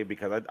early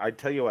because I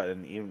tell you what.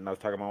 And even I was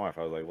talking to my wife.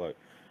 I was like, look,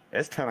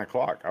 it's 10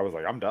 o'clock. I was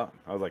like, I'm done.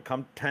 I was like,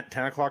 come 10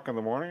 o'clock in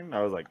the morning.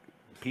 I was like,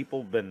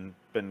 people been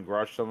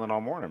garage selling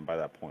all morning by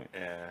that point.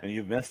 Yeah. And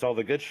you've missed all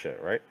the good shit,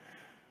 right?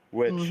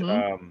 Which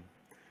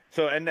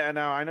so and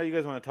now I know you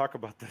guys want to talk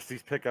about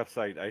these pickups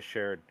I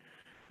shared.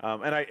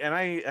 And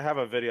I have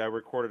a video. I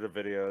recorded a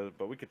video,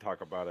 but we could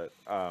talk about it.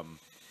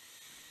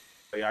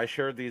 Yeah, I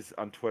shared these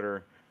on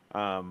Twitter.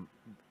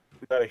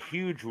 We got a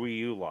huge Wii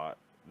U lot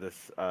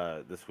this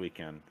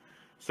weekend.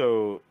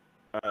 So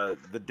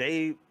the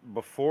day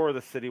before the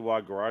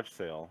citywide garage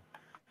sale,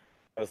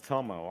 I was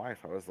telling my wife,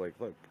 I was like,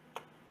 look,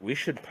 we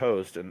should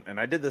post, and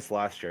I did this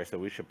last year. I said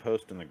we should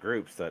post in the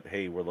groups that,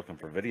 hey, we're looking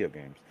for video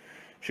games.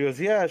 She goes,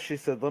 yeah. She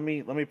said, let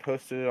me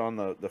post it on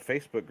the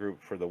Facebook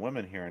group for the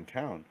women here in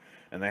town,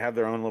 and they have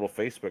their own little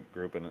Facebook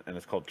group, and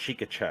it's called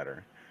Chica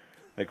Chatter.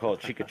 They call it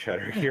Chica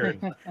Chatter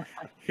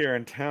here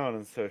in town.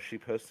 And so she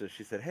posted,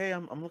 she said, hey,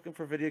 I'm looking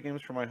for video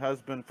games for my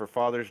husband for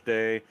Father's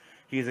Day.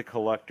 He's a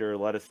collector.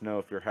 Let us know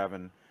if you're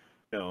having,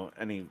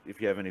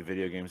 if you have any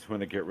video games you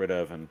want to get rid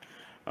of. And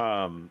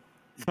some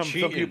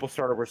people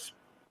started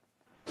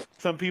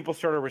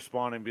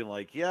responding, being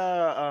like,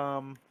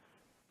 yeah,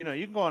 you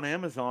can go on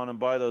Amazon and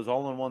buy those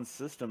all-in-one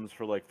systems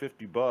for like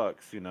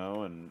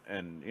 $50,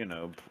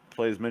 and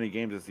play as many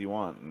games as you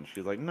want. And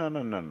she's like, no.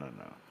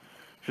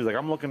 She's like,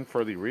 I'm looking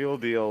for the real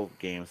deal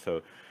game.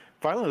 So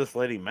finally this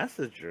lady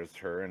messages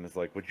her and is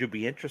like, would you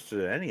be interested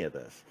in any of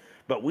this?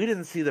 But we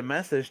didn't see the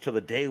message till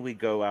the day we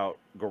go out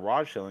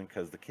garage selling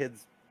because the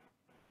kids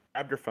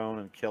grabbed her phone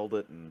and killed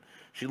it, and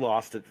she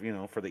lost it,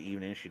 for the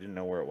evening. She didn't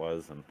know where it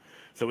was. And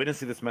so we didn't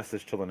see this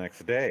message till the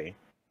next day.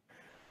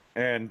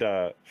 And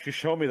she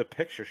showed me the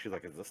picture. She's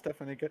like, is this stuff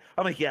any good?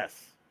 I'm like,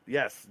 yes.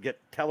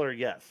 Tell her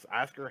yes.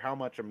 Ask her how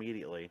much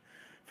immediately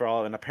for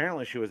all. And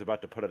apparently she was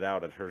about to put it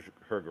out at her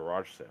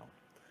garage sale.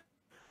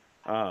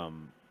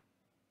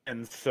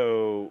 And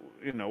so,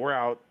 we're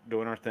out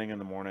doing our thing in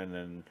the morning,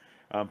 and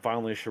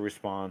finally she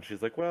responds.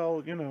 She's like,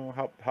 well,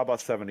 how about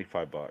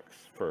 $75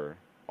 for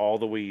all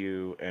the Wii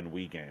U and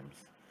Wii games?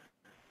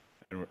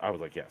 And I was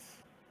like, yes,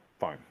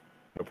 fine,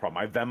 no problem.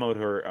 I Venmo'd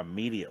her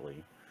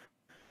immediately.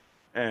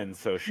 And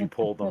so she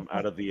pulled them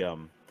out of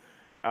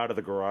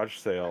the garage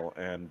sale.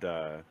 And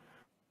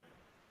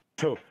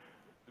so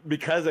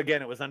because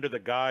again, it was under the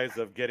guise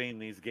of getting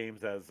these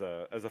games as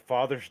a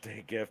Father's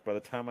Day gift. By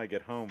the time I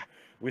get home,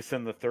 we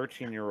send the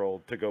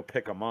 13-year-old to go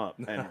pick them up,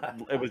 and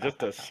it was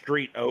just a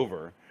street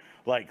over,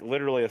 like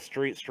literally a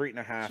street and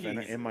a half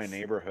in my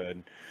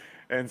neighborhood.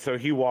 And so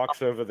he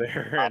walks over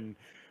there, and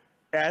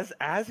as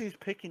he's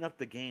picking up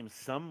the games,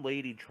 some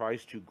lady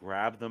tries to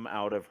grab them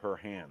out of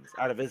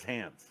his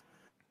hands.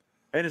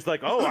 And it's like,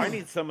 oh, I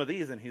need some of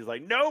these. And he's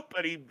like, nope.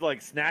 And he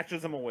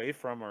snatches them away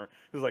from her.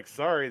 He's like,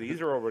 sorry,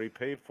 these are already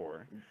paid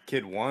for.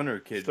 Kid 1 or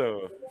kid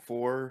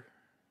 4?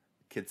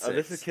 Kid 6?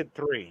 This is kid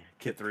 3.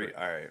 Kid 3.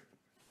 All right.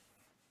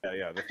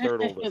 Yeah. The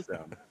third oldest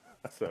down.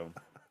 So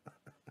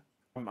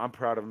I'm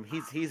proud of him.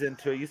 He's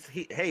into it.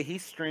 He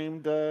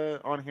streamed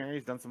on here.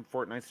 He's done some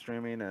Fortnite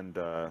streaming, and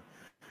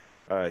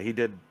he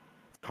did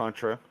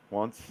Contra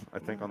once, I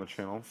think, on the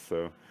channel.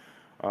 So,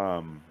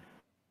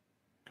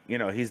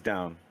 he's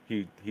down.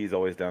 He's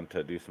always down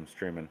to do some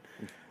streaming.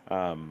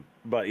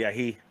 But yeah,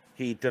 he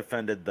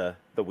defended the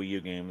Wii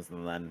U games,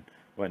 and then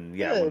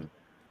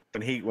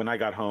when I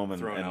got home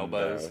and throwing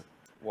elbows,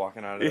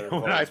 walking out of there.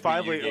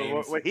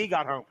 When he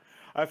got home,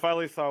 I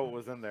finally saw what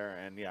was in there,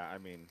 and yeah, I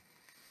mean,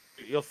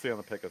 you'll see on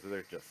the pickups,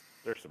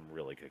 there's some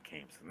really good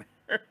games in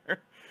there.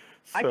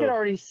 So, I could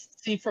already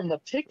see from the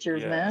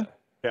pictures, man.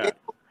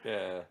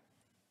 Yeah.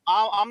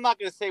 I'm not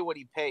gonna say what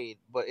he paid,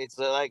 but it's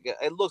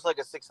it looks like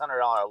a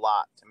 $600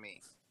 lot to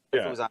me.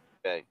 If it was on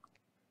eBay.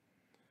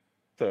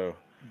 So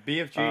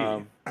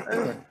BFG,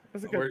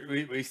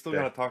 we still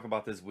gotta talk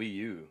about this Wii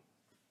U.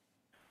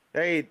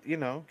 Hey,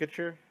 get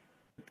your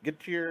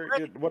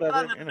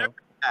whatever,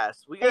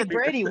 Hey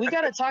Brady, we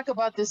gotta talk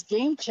about this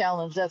game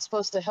challenge that's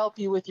supposed to help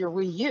you with your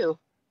Wii U.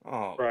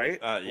 Oh, right?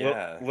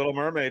 Yeah. Little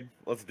Mermaid.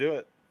 Let's do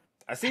it.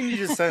 I seen you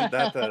just sent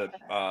that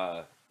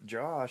to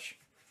Josh.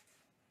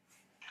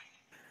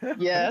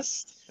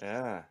 Yes.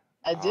 Yeah.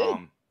 I did.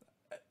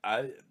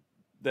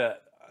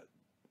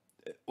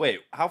 Wait,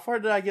 how far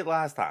did I get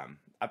last time?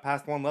 I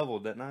passed one level,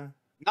 didn't I?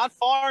 Not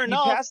far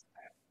enough.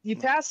 You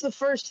passed the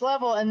first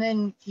level, and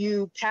then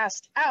you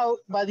passed out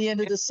by the end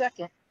of the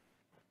second.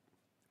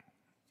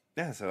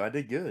 Yeah, so I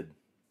did good.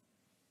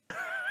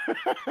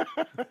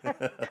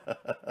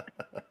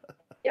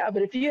 Yeah,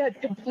 but if you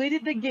had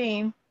completed the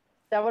game,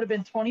 that would have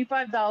been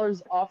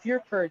 $25 off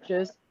your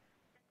purchase.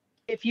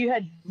 If you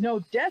had no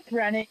death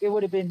run it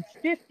would have been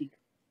 $50.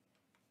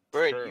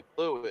 Great, you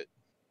blew it.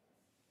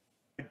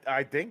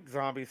 I think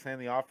Zombie's saying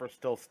the offer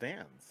still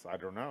stands. I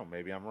don't know.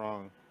 Maybe I'm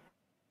wrong.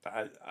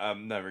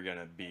 I'm never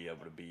gonna be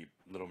able to beat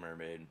Little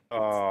Mermaid.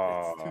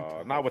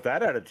 Not with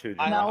that attitude.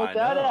 Not with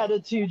that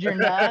attitude, you're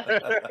not.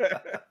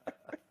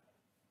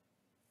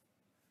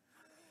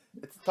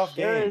 Tough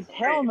There game. is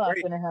hell not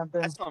Brady, gonna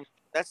happen.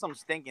 That's some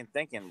stinking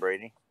thinking,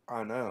 Brady.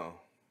 I know.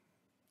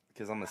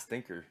 Because I'm a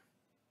stinker.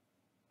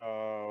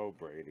 Oh,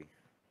 Brady.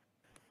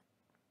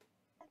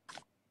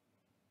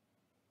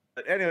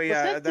 But anyway,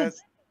 Well, yeah, since that's.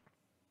 it's-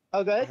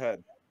 Oh, Go good.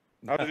 ahead.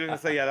 I was just gonna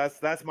say, yeah,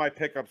 that's my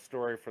pickup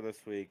story for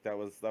this week. That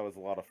was a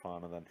lot of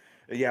fun, and then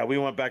yeah, we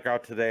went back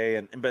out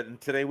today, but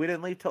today we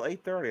didn't leave till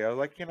 8:30. I was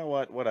like, you know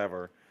what,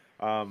 whatever.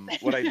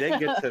 What I did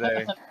get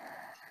today,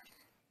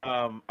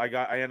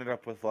 I ended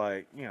up with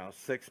like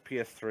 6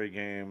 PS3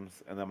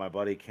 games, and then my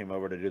buddy came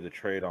over to do the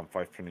trade on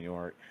Five to New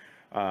York.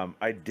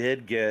 I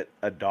did get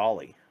a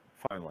dolly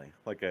finally,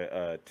 like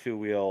a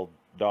two-wheel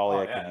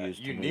dolly I could use.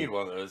 You to need move.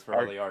 one of those for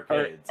all the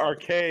arcades.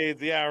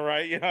 Arcades, yeah,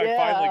 right. I Yeah.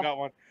 finally got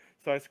one.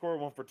 So I scored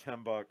one for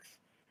 $10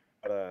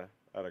 at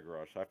a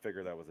garage. I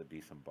figured that was a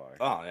decent buy.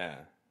 Oh yeah,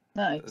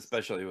 Nice.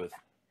 especially with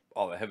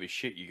all the heavy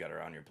shit you got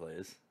around your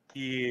place.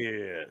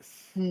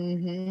 Yes.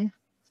 Mm-hmm.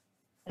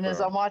 And as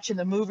Bro. I'm watching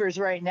the movers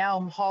right now,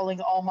 I'm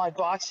hauling all my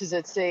boxes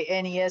that say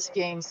NES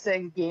games,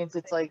 Sega games.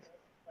 It's like,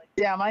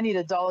 damn, I need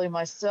a dolly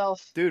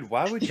myself. Dude,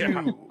 why would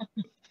Yeah.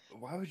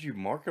 you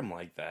mark them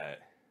like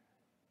that?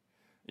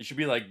 It should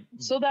be like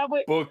So that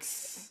way,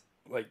 books,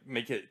 like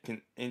make it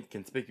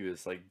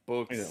inconspicuous, like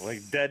books, Like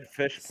dead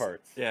fish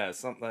parts. Yeah,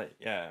 something like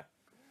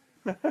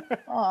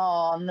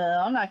oh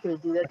no, I'm not gonna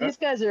do that. These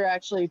guys are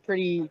actually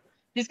pretty.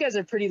 These guys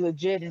are pretty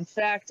legit. In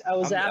fact, I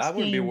was I wouldn't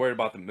be asking. worried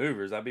about the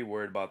movers. I'd be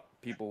worried about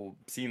people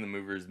seeing the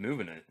movers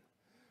moving it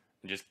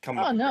and just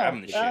coming Oh up and no,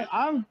 grabbing the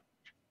shit.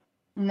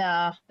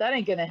 Nah, that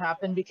ain't gonna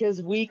happen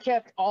because we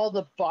kept all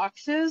the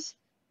boxes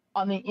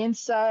on the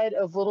inside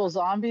of Little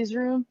Zombie's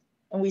room,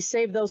 and we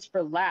saved those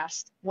for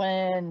last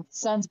when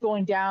sun's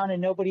going down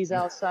and nobody's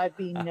outside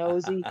being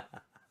nosy.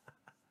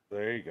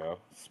 There you go.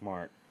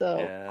 Smart. So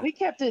Yeah. we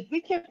kept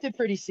it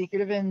pretty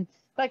secretive, and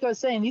like I was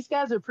saying, these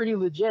guys are pretty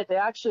legit. They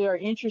actually are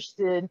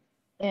interested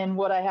in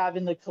what I have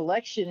in the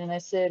collection, and I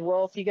said,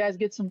 well, if you guys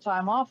get some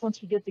time off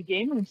once we get the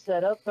game room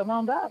set up, come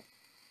on back.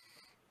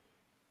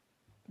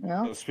 You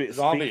know?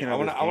 Zombie, I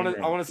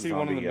want to see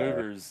one of the Zombie,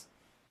 movers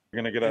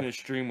You're gonna get in a. a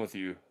stream with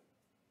you.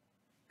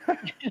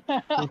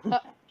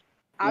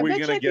 I We bet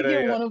you gonna I get could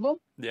get a- one of them.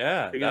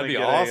 Yeah, You're that'd gonna be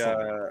get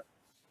awesome.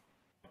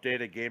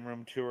 Updated game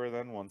room tour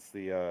then once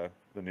the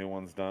new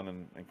one's done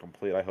and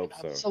complete. I hope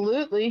so.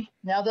 Absolutely.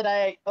 Now that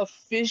I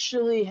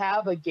officially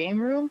have a game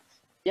room,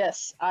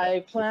 yes,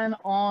 I plan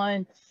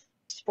on.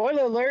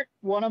 Spoiler alert: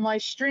 one of my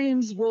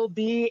streams will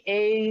be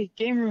a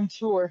game room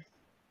tour.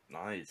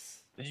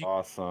 Nice.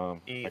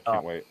 Awesome. I Yeah.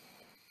 can't wait.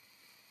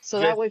 So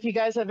Yes. that way, if you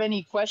guys have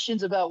any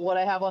questions about what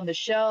I have on the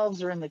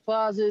shelves or in the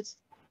closets,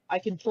 I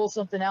can pull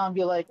something out and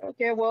be like,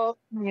 okay, well,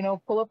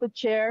 pull up a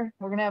chair.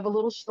 We're gonna have a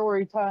little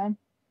story time.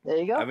 There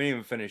you I go. haven't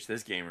even finished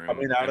this game room.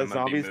 Coming out and of I'm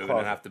gonna be Zombie's moving closet.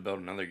 and have to build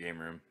another game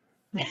room.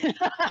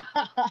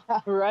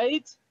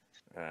 Right?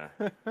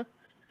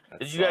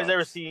 Did you guys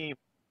ever see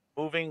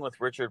Moving with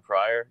Richard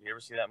Pryor? You ever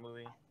see that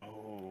movie?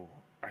 Oh,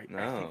 I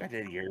No. think I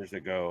did years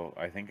ago.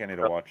 I think I need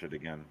to watch it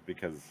again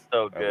because So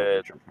I love good.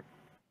 Richard.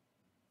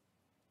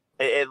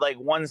 It like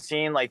one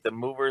scene, like the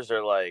movers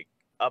are like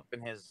up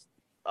in his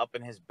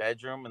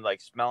bedroom and like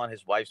smelling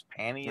his wife's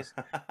panties,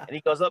 and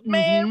he goes up,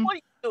 man, Mhm. what are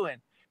you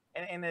doing?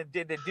 And the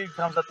dude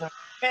comes up to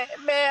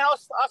him, man,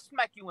 I'll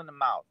smack you in the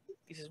mouth.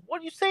 He says, what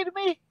do you say to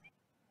me?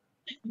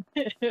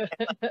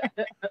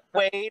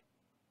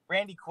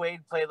 Randy Quaid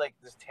played like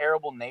this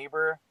terrible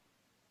neighbor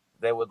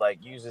that would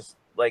like use this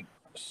like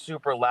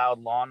super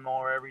loud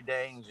lawnmower every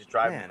day and just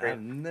drive him Man, crazy.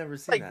 I've never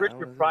It's seen like that.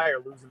 Richard Pryor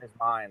losing his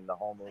mind the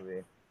whole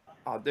movie.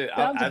 Oh, dude,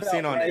 Sounds I've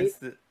seen about on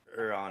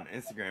right. on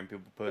Instagram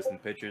people posting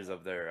pictures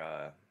of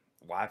their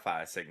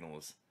Wi-Fi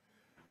signals,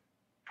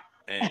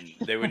 and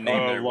they would name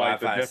their like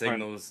the Wi-Fi different-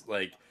 signals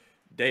like,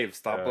 "Dave,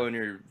 stop blowing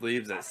your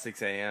leaves at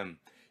 6 a.m."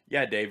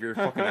 Yeah, Dave, you're a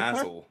fucking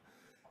asshole.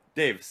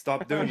 Dave,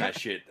 stop doing that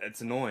shit.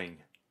 That's annoying.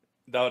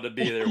 That would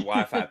be their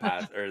Wi-Fi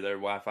path or their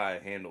Wi-Fi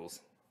handles.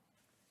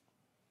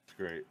 It's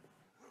great.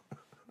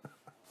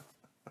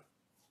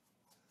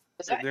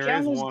 Does that There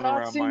count is as one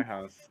around my doxing?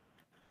 house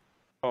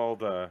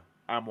called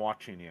 "I'm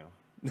Watching You."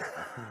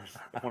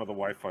 One of the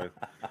Wi-Fi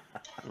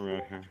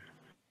around here.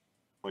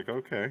 Like,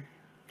 okay.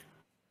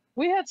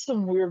 We had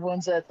some weird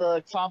ones at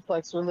the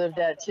complex we lived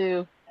at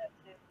too.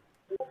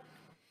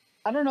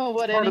 I don't know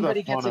what part of the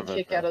anybody gets a fun of it,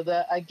 kick out though. of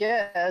that. I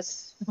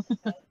guess.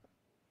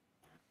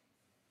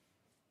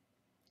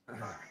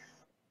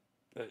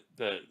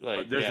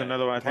 There's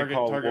another one I think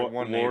called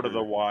Lord of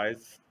the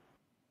Wise.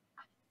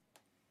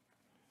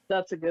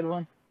 That's a good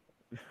one.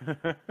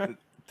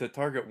 To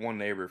target one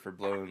neighbor for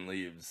blowing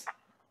leaves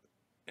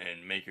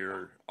and make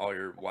all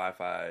your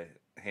Wi-Fi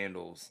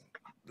handles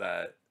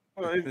that.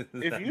 Well,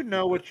 if you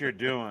know what you're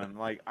doing,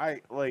 like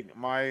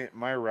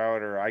my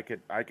router, I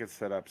could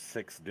set up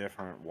 6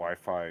 different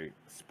Wi-Fi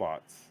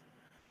spots.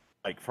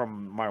 Like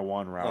from my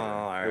one router,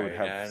 all it would right.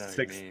 have Yeah, I know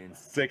what you mean.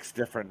 six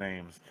different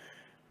names,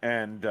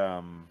 and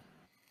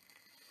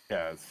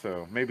yeah.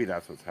 So maybe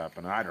that's what's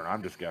happening. I don't know.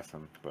 I'm just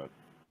guessing, but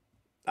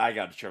I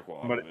got to chuckle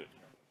off of it.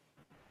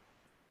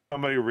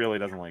 somebody really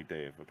doesn't like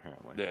Dave.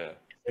 Apparently, Yeah,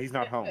 he's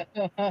not home.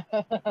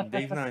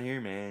 Dave's not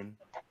here, man.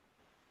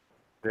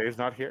 Dave's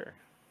not here.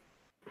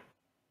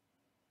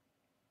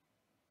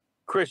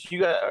 Chris, you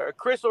got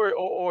Chris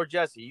or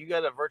Jesse, you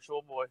got a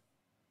virtual boy.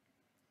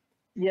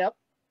 Yep.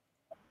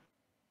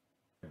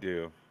 I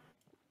do.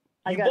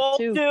 I You got both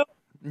 2. do,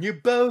 You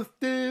both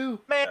do.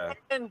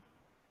 man.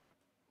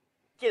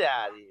 Get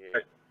out of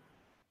here.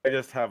 I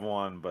just have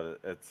one, but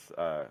it's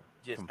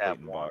Just complete have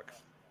in one. box.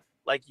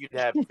 Like you'd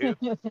have 2.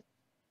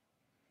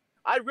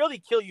 I'd really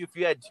kill you if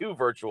you had 2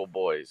 virtual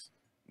boys.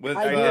 With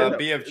I do.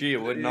 BFG, it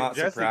would not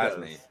Jesse surprise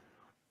does. me.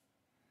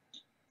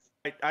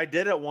 I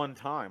did at one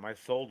time. I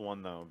sold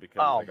one though because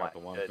Oh, I got the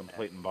my one goodness.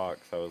 complete in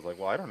box. I was like,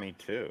 well, I don't need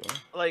 2.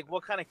 Like,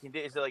 what kind of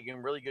condition? Is it like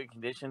in really good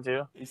condition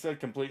too? He said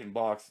complete in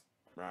box,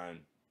 Ryan.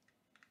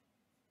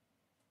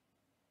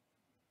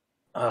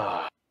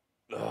 Ugh.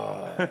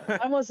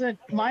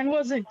 Mine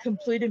wasn't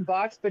complete in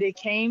box, but it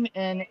came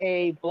in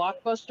a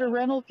Blockbuster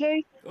rental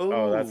case.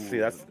 Oh, that's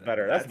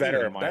better. That's better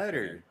even in my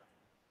better. opinion.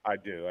 I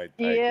do. I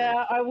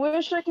Yeah, agree. I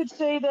wish I could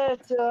say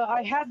that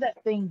I had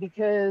that thing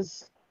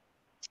because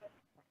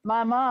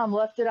my mom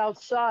left it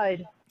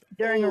outside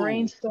during a Ooh.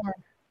 rainstorm.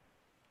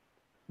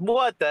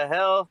 What the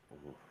hell?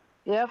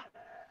 Yep.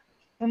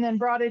 And then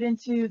brought it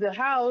into the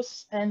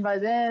house, and by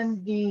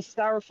then the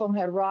styrofoam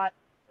had rot.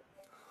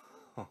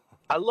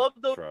 I love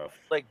those Rough.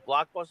 like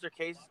Blockbuster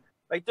cases.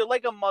 Like they're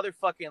like a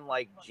motherfucking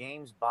like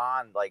James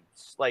Bond, like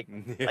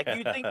you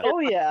think Oh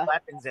there's yeah.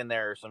 weapons in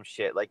there or some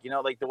shit. Like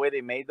like the way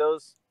they made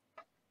those.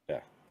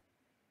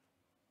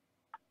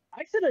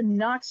 I could have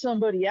knocked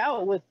somebody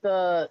out with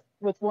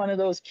one of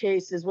those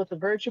cases with the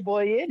Virtual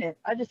Boy in it.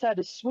 I just had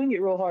to swing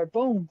it real hard.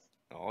 Boom.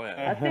 Oh yeah.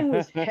 That thing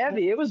was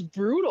heavy. It was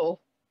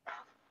brutal.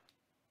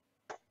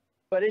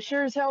 But it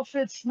sure as hell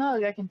fits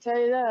snug, I can tell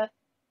you that.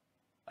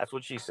 That's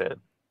what she said.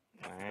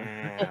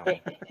 Wow.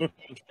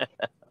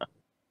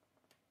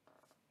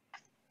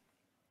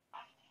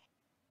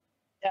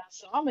 Yeah,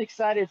 so I'm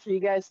excited for you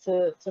guys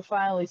to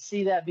finally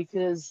see that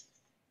because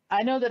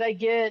I know that I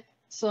get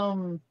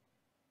some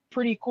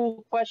pretty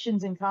cool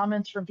questions and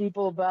comments from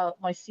people about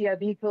my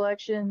CIB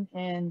collection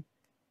and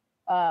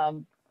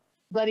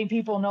letting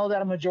people know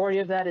that a majority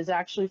of that is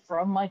actually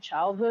from my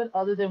childhood,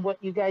 other than what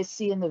you guys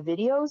see in the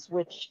videos,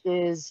 which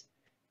is,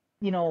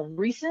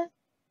 recent.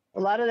 A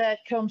lot of that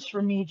comes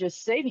from me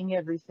just saving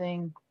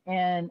everything.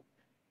 And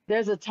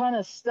there's a ton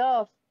of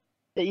stuff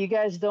that you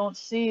guys don't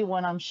see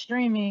when I'm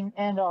streaming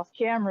and off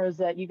cameras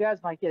that you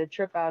guys might get a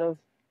trip out of.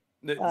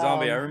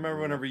 Zombie, I remember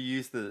whenever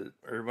you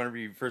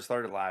first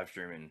started live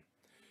streaming,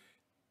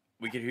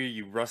 we could hear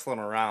you rustling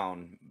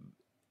around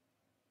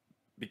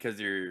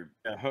because your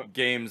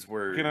games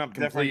were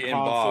complete in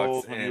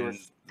box and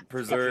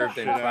preserved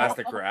in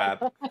plastic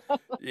wrap.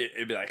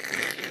 It'd be like,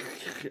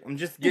 I'm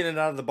just getting it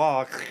out of the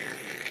box.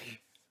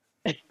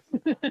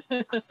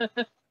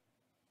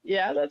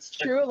 Yeah, that's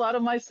true. A lot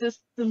of my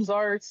systems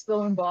are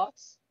still in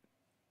box.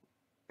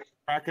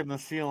 Cracking the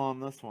seal on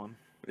this one.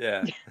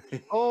 Yeah.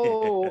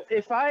 Oh,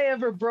 if I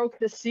ever broke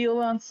the seal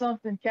on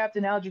something,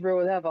 Captain Algebra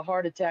would have a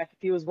heart attack if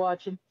he was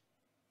watching.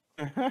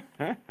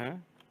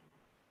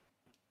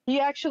 He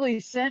actually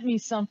sent me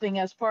something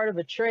as part of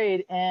a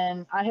trade,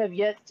 and I have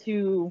yet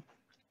to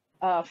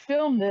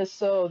film this,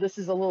 so this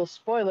is a little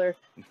spoiler.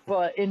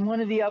 But in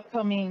one of the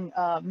upcoming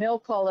mail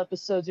call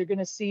episodes, you're going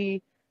to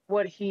see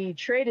what he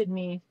traded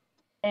me,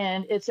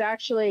 and it's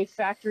actually a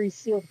factory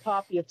sealed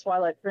copy of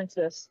Twilight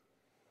Princess.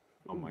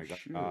 Oh my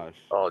gosh.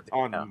 Oh,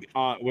 on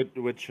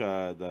which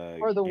the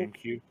Or the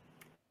GameCube?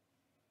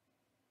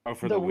 Oh,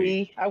 for the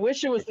Wii. I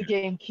wish it was the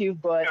GameCube,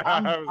 but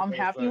I'm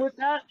happy with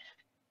that.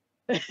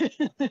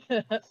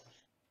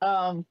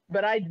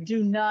 But I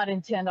do not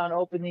intend on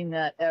opening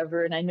that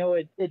ever, and I know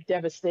it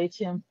devastates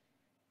him.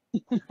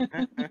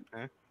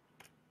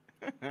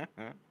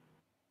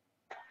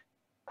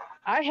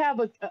 I have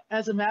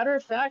as a matter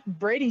of fact,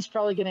 Brady's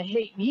probably going to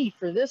hate me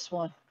for this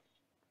one.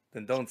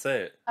 Then don't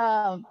say it.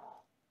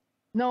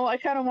 No, I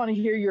kind of want to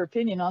hear your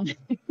opinion on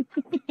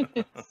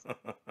it.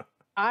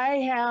 I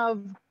have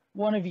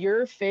one of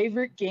your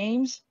favorite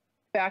games,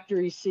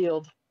 factory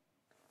sealed.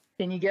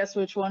 Can you guess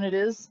which one it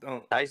is?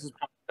 Don't. Tyson's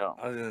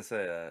I was gonna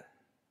say that.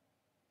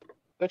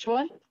 Which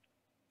one?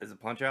 Is it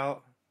Punch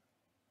Out?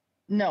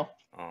 No.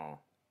 Oh.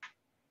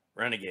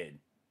 Renegade.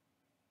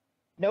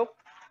 Nope.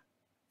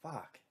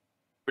 Fuck.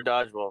 for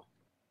dodgeball.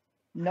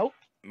 Nope.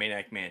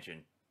 Maniac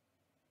Mansion.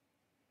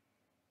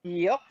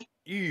 Yep.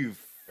 You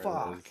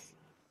fuck.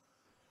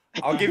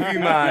 I'll give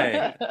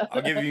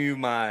you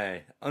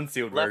my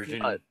unsealed Left version,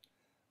 nut.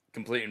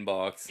 complete in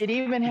box. It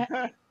even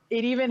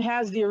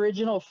has the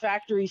original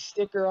factory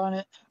sticker on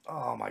it.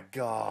 Oh my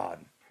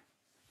god.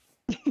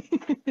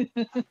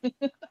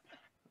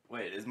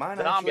 Wait, is mine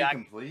Zombie,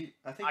 actually complete?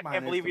 I think I mine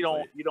can't is believe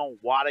complete. you don't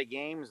wada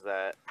games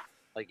that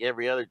like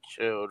every other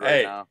child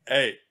right now.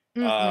 Hey,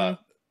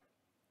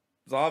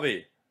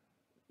 Zombie.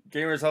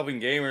 Gamers helping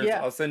gamers.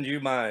 Yeah. I'll send you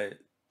my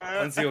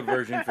unsealed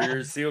version for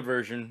your sealed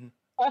version.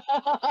 Look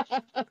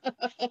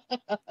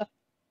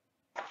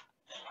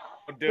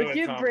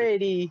at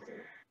Brady.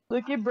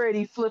 Look at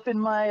Brady flipping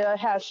my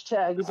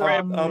hashtags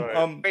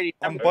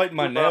I'm biting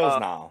my nails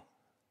now.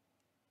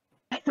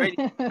 Brady,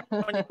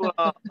 when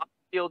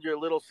you sealed your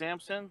little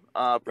Samson.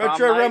 Prom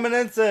Retro night.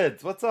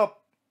 Reminiscence. What's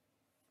up?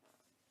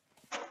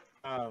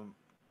 Um,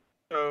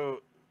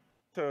 so,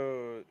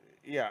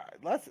 yeah,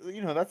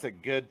 that's a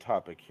good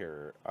topic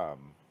here,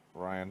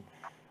 Ryan.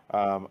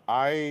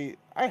 I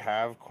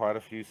have quite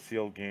a few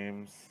sealed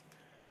games.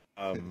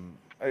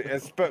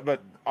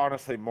 But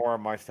honestly, more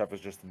of my stuff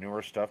is just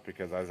newer stuff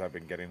because as I've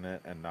been getting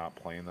it and not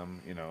playing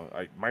them,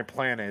 my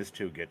plan is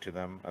to get to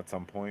them at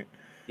some point.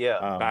 Yeah.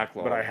 But I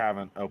Backlog.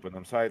 haven't opened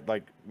them, so I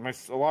like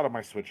a lot of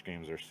my Switch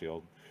games are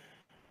sealed.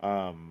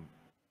 Um,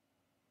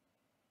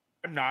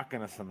 I'm not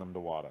gonna send them to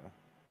WADA,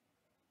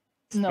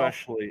 No.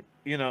 especially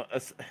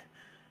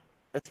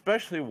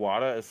especially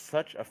WADA is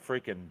such a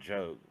freaking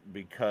joke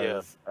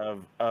because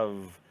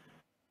of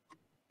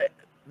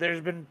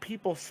there's been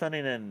people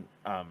sending in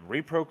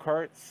repro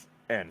carts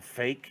and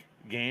fake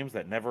games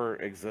that never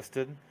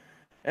existed,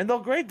 and they'll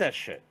grade that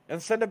shit and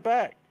send it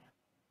back.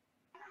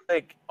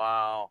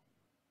 Wow.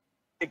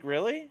 Like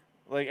really?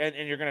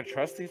 And you're gonna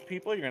trust these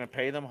people? You're gonna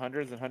pay them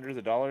hundreds and hundreds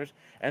of dollars,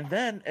 and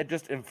then it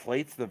just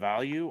inflates the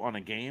value on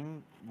a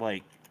game,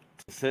 like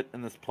to sit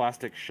in this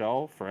plastic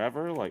shell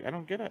forever. Like I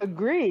don't get it.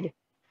 Agreed.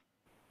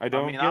 I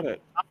don't get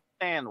it. I'm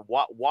saying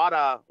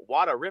Wada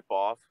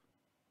ripoff.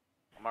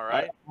 Am I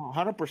right?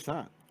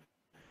 100%.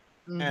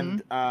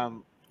 Mhm.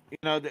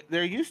 And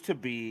there used to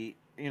be,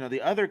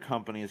 the other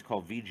company is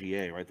called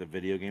VGA, right? The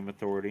Video Game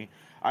Authority.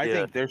 I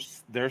think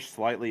they're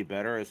slightly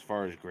better as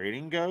far as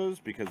grading goes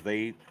because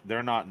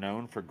they're not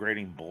known for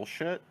grading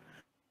bullshit.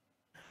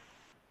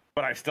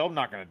 But I still am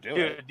not going to do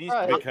it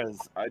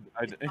because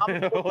these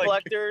comic book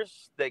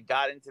collectors that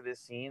got into this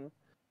scene,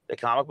 the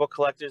comic book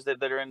collectors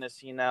that are in this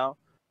scene now,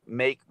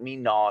 make me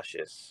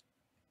nauseous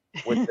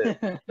with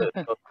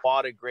the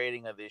quality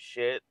grading of this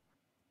shit.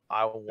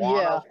 I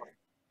want to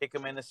kick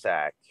them in the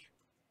sack.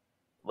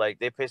 Like,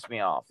 they piss me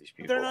off, these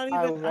people. They're not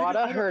even. I want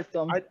to hurt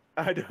them. I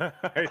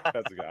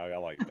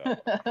like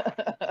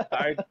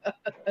that.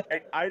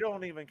 I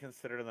don't even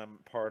consider them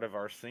part of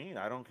our scene.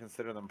 I don't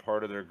consider them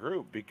part of their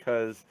group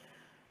because,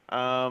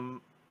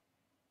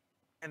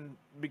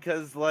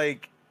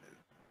 like,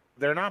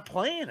 they're not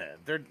playing it.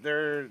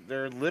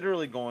 They're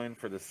literally going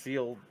for the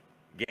sealed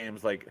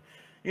games. Like,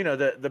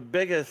 the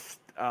biggest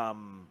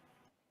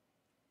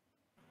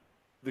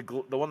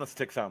the one that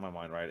sticks out in my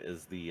mind, right,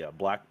 is the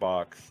black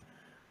box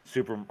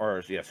Super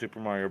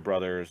Mario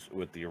Brothers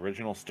with the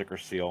original sticker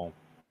seal.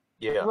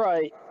 Yeah.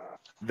 Right.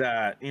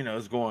 That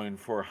is going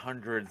for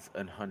hundreds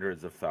and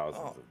hundreds of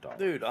thousands of dollars.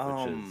 Dude,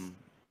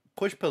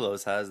 Push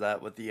Pillows has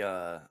that with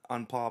the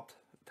unpopped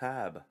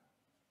tab.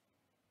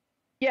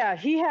 Yeah,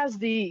 he has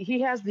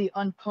the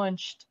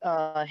unpunched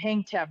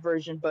hang tab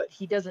version, but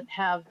he doesn't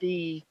have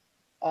the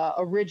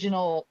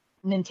original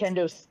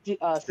Nintendo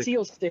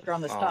seal sticker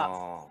on the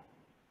top.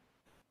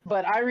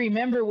 But I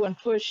remember when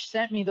Push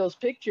sent me those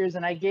pictures,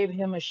 and I gave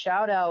him a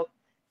shout out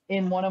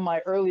in one of my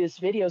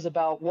earliest videos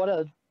about what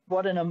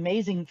an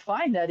amazing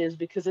find that is,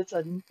 because it's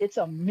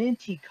a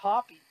minty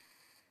copy.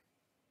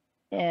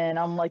 And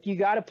I'm like, you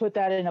got to put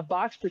that in a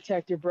box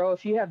protector, bro.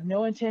 If you have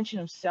no intention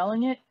of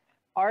selling it,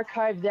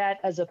 archive that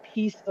as a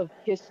piece of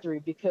history,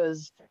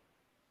 because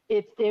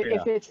if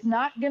it's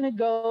not gonna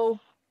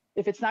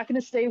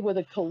stay with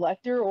a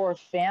collector or a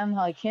fan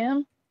like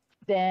him,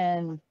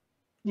 then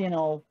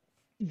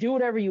do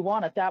whatever you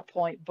want at that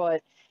point.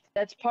 But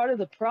that's part of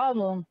the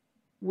problem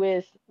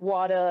with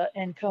WADA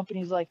and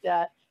companies like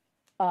that.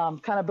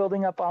 Kind of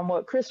building up on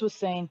what Chris was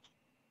saying,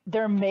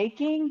 they're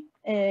making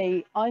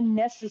a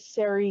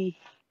unnecessary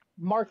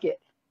market,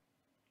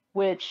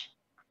 which,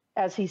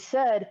 as he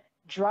said,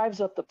 drives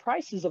up the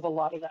prices of a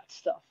lot of that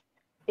stuff.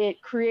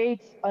 It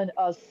creates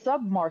a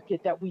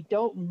sub-market that we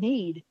don't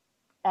need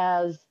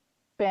as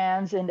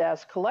fans and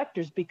as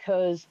collectors,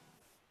 because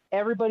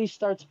everybody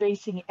starts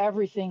basing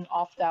everything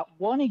off that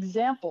one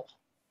example.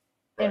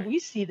 Right. And we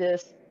see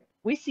this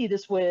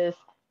with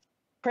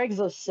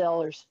Craigslist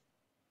sellers,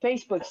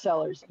 Facebook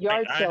sellers,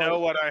 yard sellers. I know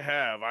what I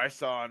have. I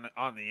saw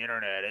on the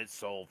internet it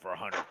sold for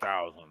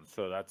 100,000,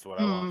 so that's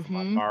what I want for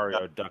my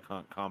Mario Duck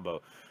Hunt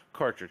combo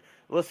cartridge.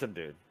 Listen,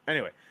 dude.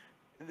 Anyway,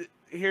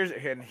 here's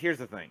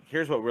the thing.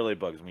 Here's what really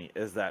bugs me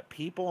is that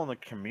people in the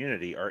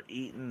community are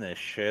eating this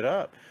shit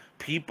up.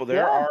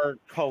 There are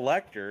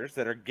collectors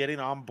that are getting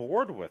on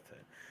board with it.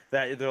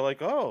 That they're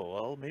like,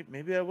 oh, well,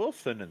 maybe I will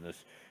send in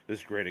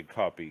this graded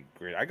copy.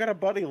 I got a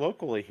buddy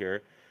locally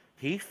here.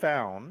 He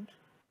found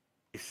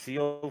a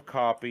sealed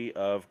copy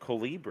of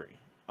Colibri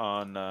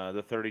on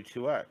the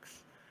 32X.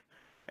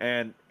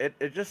 And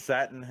it just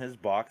sat in his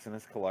box in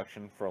his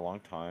collection for a long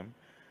time.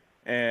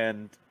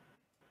 And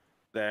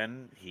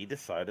then he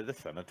decided to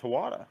send it to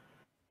WADA.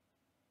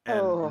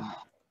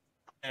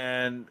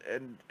 And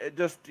it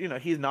just,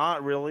 he's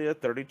not really a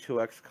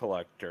 32X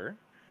collector.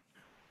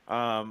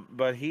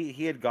 But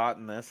he had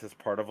gotten this as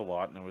part of a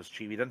lot, and it was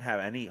cheap. He didn't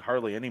have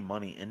hardly any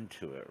money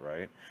into it,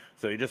 right?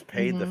 So he just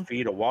paid the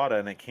fee to WADA,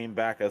 and it came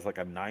back as like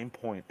a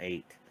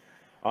 9.8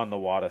 on the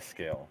WADA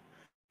scale.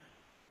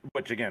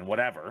 Which again,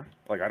 whatever.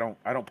 Like I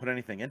don't put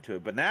anything into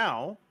it. But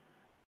now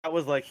that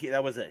was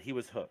it. He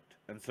was hooked,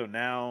 and so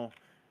now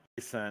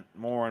he sent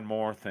more and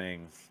more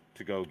things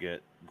to go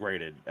get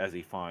graded as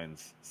he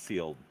finds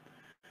sealed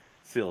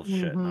shit. And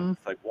Mm-hmm. I'm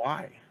just like,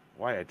 why?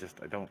 I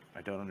don't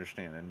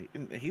understand.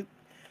 And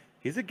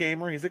he's a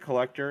gamer, he's a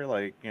collector,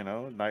 like, you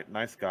know,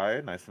 nice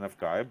guy, nice enough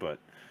guy, but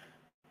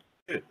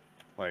dude,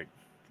 like,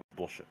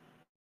 bullshit.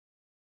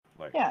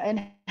 Like, Yeah,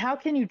 and how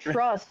can you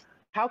trust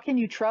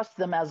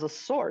them as a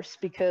source?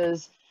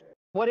 Because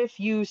what if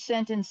you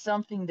sent in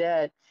something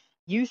that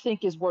you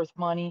think is worth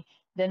money,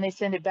 then they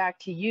send it back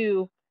to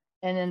you,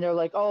 and then they're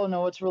like, oh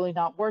no, it's really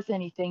not worth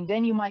anything.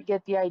 Then you might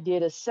get the idea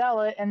to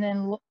sell it, and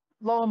then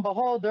lo and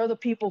behold, they're the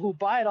people who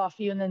buy it off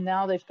you, and then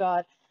now they've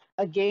got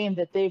a game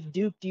that they've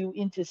duped you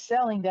into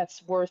selling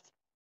that's worth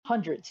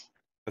hundreds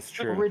that's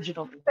true.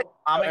 originally.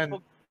 Comic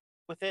book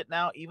with it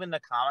now, even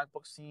the comic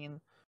book scene,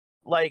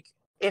 like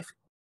if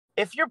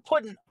you're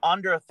putting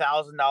under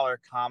 $1,000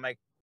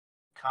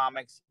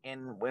 comics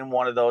in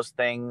one of those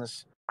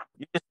things,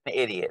 you're just an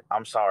idiot.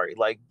 I'm sorry.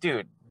 Like,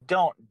 dude,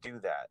 don't do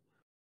that.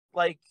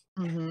 Like,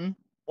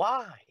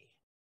 why?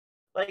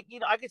 Like, you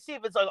know, I could see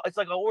if it's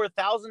like over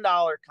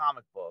 $1,000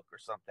 comic book or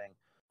something.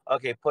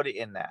 Okay, put it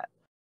in that.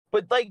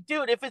 But like,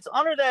 dude, if it's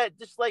under that,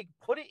 just like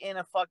put it in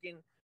a fucking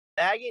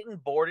bag it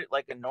and board it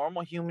like a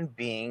normal human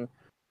being,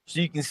 so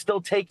you can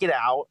still take it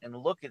out and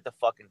look at the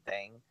fucking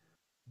thing.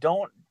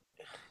 Don't.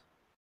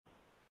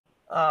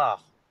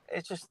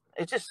 It's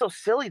just so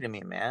silly to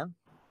me, man.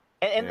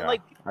 And Yeah,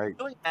 like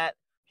doing that,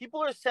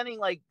 people are sending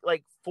like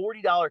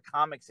 $40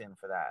 comics in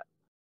for that.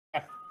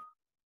 Yeah.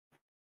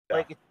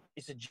 Like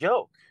it's a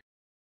joke.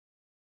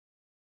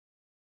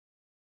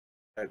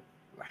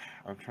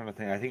 I'm trying to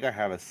think. I think I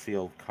have a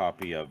sealed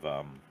copy of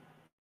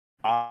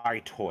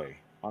iToy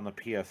on the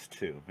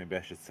PS2. Maybe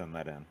I should send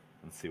that in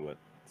and see what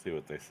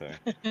they say.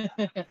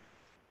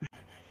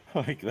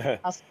 Like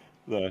that.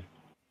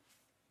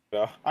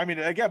 Yeah. I mean,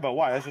 again, but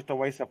why? That's just a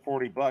waste of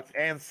 $40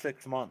 and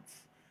 6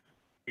 months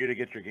for you to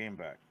get your game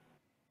back.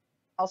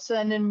 I'll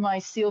send in my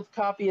sealed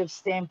copy of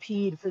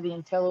Stampede for the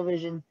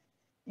Intellivision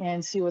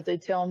and see what they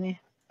tell me.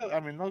 I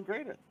mean, they'll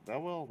grade it.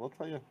 They'll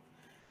tell you.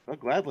 They'll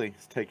gladly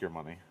take your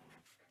money.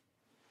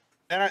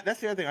 And that's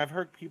the other thing. I've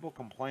heard people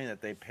complain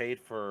that they paid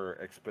for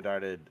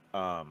expedited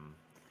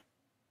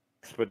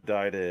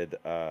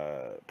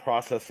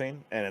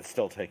processing, and it's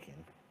still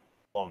taking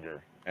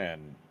longer.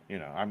 And you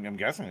know, I'm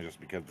guessing it's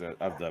just because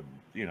of the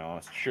you know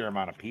sheer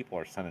amount of people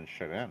are sending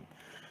shit in.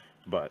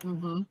 But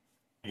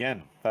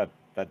again, that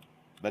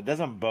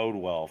doesn't bode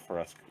well for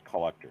us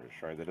collectors,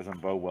 right? That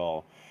doesn't bode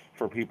well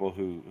for people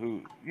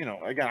who you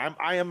know. Again,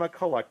 I am a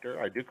collector.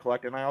 I do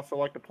collect, and I also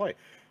like to play.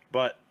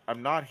 But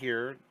I'm not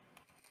here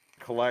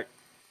to collect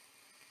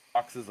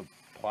boxes of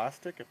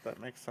plastic, if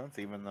that makes sense,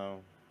 even though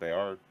they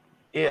are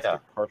plastic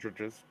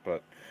cartridges.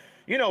 But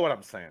you know what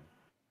I'm saying.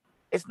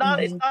 It's not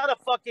a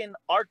fucking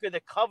Ark of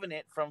the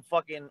Covenant from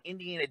fucking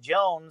Indiana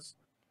Jones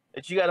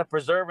that you got to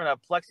preserve in a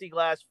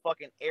plexiglass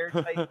fucking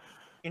airtight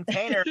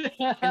container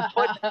and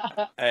put.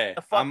 Hey,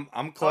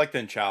 I'm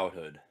collecting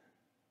childhood.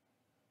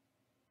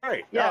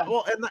 Right. Yeah.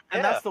 Well,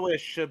 and that's the way it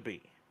should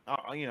be.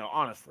 You know,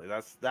 honestly,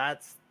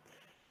 that's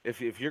if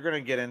you're gonna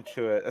get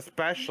into it,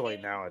 especially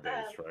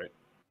nowadays, right?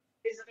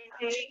 Is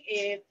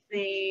if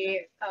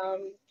they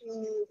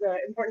do the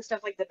important stuff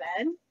like the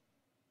bed,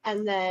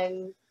 and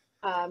then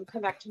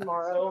come back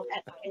tomorrow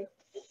at 9.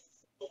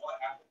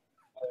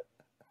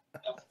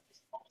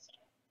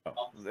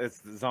 Oh, it's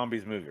the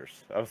Zombies Movers.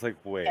 I was like,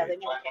 wait.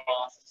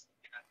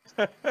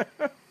 Yeah,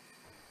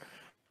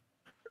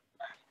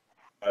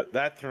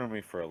 that threw me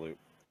for a loop.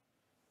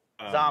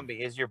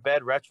 Zombie, is your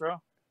bed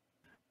retro?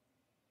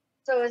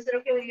 So is it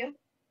okay with you?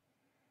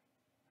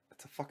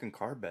 It's a fucking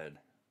car bed.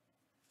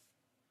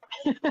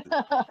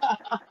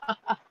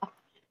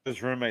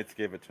 His roommates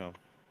gave it to him.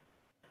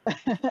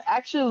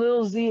 Actually,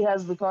 Lil Z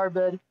has the car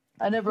bed.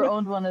 I never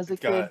owned one as a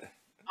kid.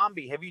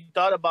 Zombie, have you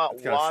thought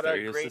about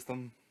water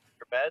grading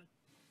your bed?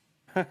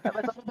 Have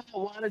I thought about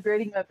water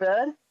grading my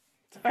bed?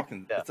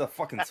 It's a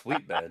fucking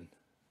sweet bed.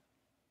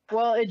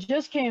 Well, it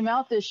just came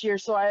out this year,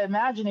 so I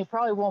imagine it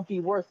probably won't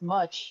be worth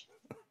much.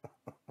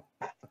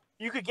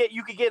 You could get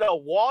a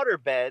water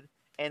bed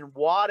and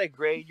water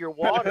grade your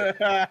water.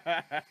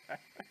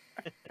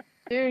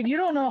 Dude, you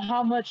don't know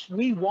how much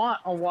we want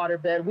a water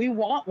bed. We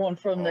want one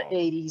from the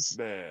 80s.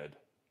 Bad.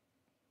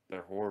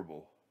 They're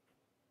horrible.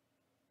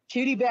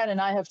 Cutie Bat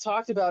and I have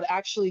talked about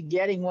actually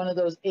getting one of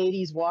those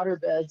 80s water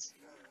beds.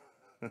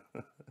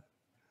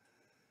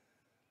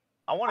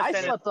 I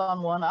slept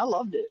on one. I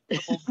loved it.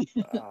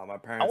 My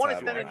parents had one.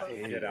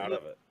 I get out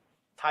of it.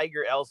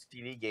 Tiger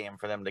LCD game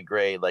for them to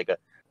grade, like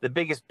the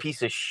biggest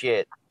piece of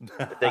shit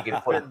that they can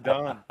put. It's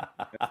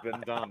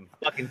been done.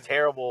 Fucking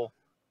terrible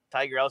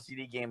Tiger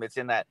LCD game. That's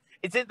in that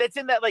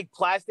like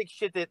plastic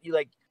shit that you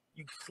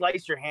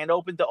slice your hand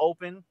open to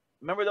open.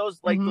 Remember those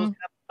those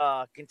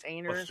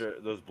containers?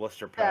 Those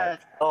blister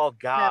packs. Oh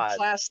god. That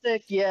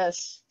plastic,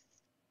 yes.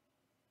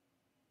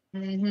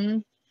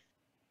 I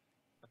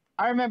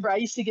remember I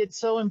used to get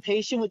so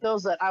impatient with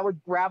those that I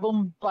would grab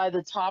them by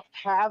the top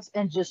halves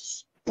and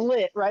just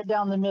split right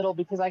down the middle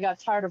because I got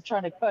tired of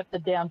trying to cut the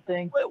damn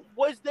thing.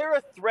 Was there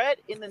a threat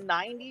in the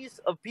 90s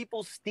of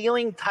people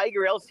stealing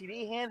Tiger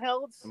LCD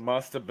handhelds?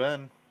 Must have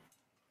been.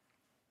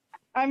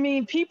 I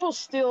mean, people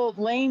steal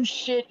lame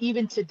shit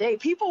even today.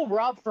 People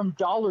rob from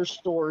dollar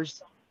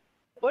stores.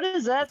 What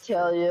does that That's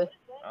tell true. you?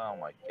 Oh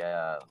my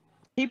god.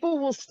 People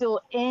will steal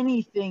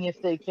anything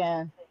if they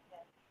can.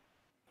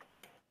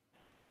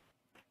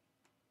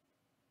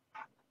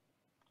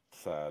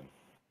 Sad.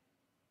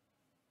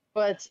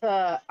 But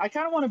I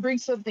kind of want to bring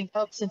something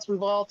up since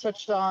we've all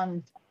touched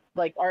on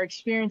like our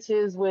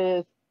experiences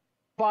with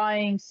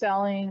buying,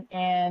 selling,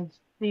 and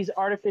these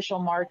artificial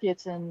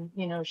markets and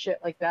shit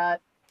like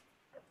that.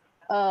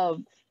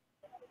 Um,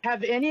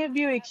 have any of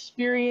you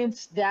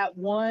experienced that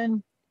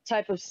one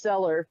type of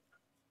seller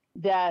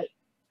that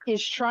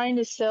is trying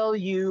to sell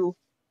you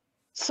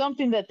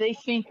something that they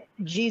think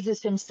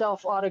Jesus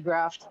himself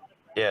autographed,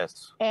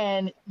 Yes.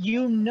 and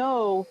you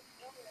know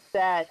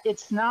that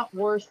it's not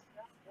worth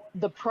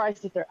the price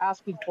that they're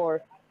asking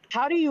for?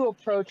 How do you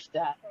approach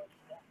that?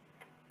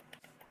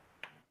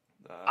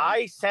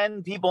 I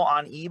send people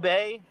on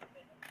eBay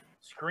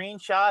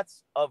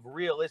screenshots of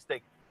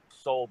realistic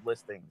sold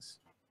listings.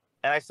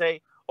 And I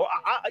say, or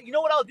you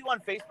know what I'll do on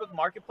Facebook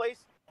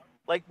Marketplace?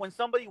 Like when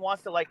somebody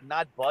wants to like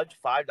not budge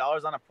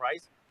 $5 on a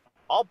price,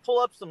 I'll pull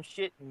up some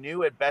shit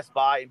new at Best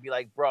Buy and be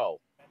like, bro,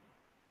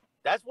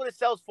 that's what it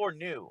sells for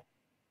new.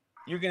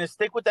 You're gonna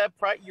stick with that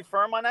price? You're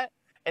firm on that?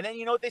 And then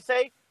you know what they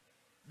say?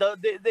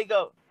 They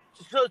go,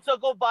 so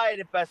go buy it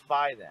at Best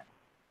Buy then.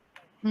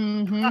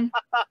 Mm-hmm.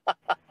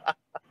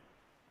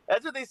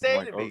 That's what they say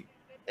Like, to me.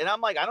 And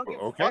I'm like, I don't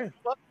give a fuck.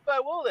 Fuck if I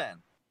will then.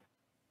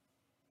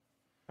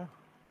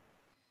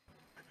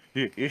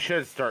 You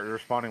should start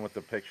responding with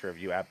the picture of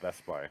you at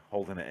Best Buy,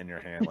 holding it in your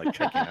hand, like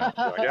checking out.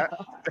 Like,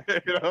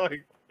 yeah,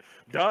 like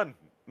done.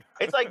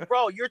 It's like,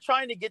 bro, you're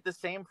trying to get the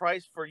same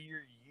price for your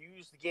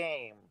used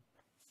game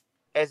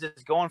as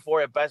it's going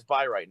for at Best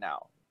Buy right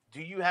now.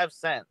 Do you have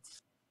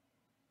sense?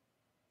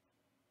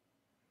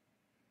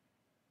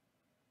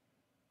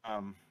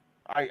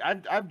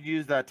 I've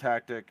used that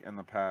tactic in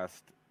the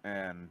past,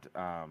 and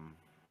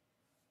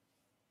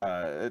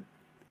it's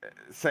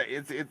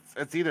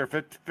either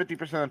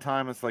 50% of the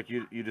time it's like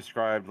you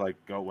described, like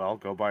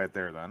go buy it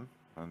there then,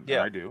 and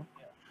I do,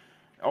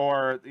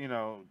 or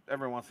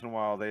every once in a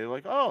while they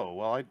like, oh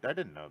well, I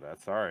didn't know that,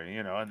 sorry,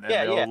 and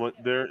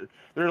they're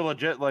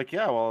legit like,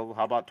 yeah, well,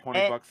 how about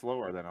 $20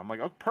 lower then? I'm like,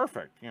 oh,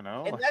 perfect, And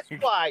that's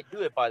why I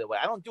do it, by the way.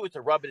 I don't do it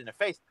to rub it in the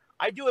face.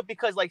 I do it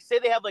because, like, say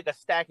they have like a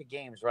stack of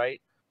games,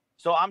 right?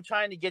 So I'm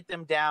trying to get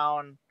them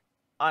down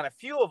on a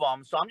few of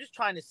them. So I'm just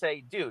trying to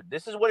say, dude,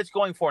 this is what it's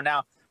going for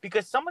now.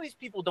 Because some of these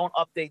people don't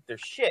update their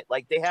shit.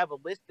 Like, they have a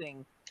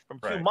listing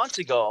from 2 months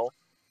ago,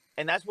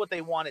 and that's what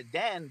they wanted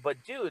then.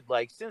 But, dude,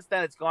 like, since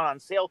then, it's gone on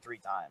sale 3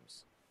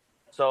 times.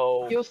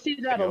 So you'll see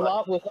that a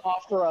lot with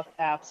OfferUp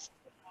apps.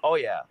 Oh,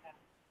 yeah.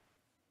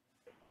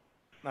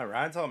 No,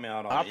 Ryan told me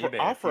out on eBay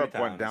OfferUp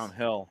went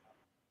downhill.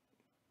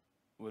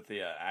 With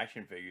the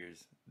action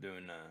figures,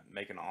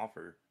 making an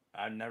offer.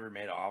 I never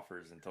made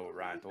offers until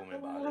Ryan told me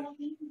about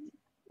it.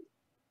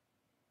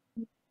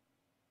 You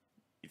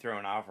throw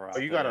an offer out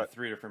to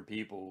 3 different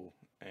people,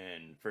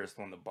 and first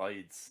one that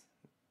bites.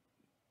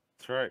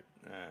 That's right.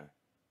 Yeah.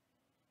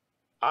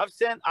 I've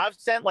sent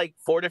like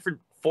 4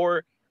 different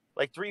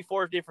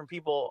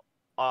people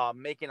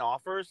making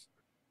offers,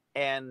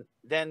 and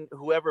then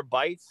whoever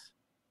bites,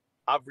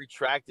 I've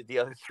retracted the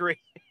other 3.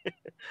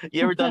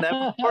 You ever done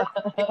that before?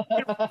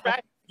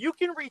 You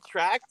can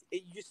retract.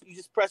 You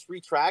just press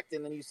retract,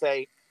 and then you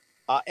say,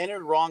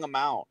 "Entered wrong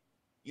amount."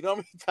 You know how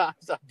many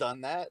times I've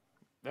done that?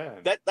 Yeah.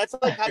 That's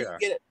like how you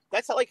get it.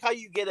 That's like how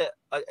you get a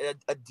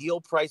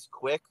deal price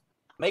quick.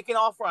 Make an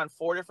offer on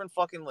 4 different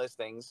fucking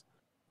listings.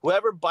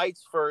 Whoever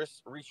bites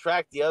first,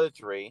 retract the other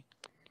 3.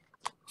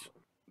 That's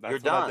You're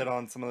what done. I did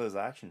on some of those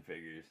action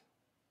figures.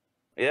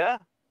 Yeah.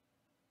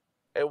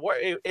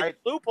 It's a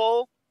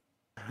loophole.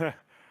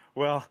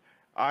 Well,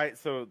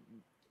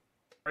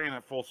 bringing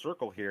it full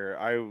circle here,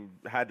 I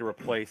had to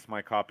replace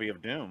my copy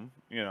of Doom,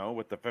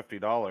 with the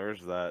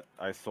 $50 that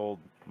I sold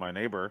my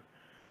neighbor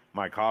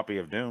my copy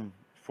of Doom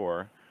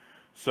for.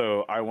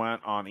 So I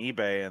went on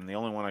eBay, and the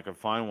only one I could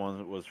find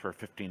was for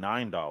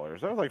 $59. I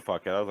was like,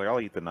 fuck it. I was like, I'll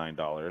eat the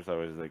 $9. I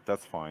was like,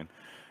 that's fine.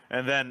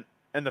 And then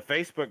in the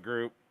Facebook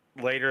group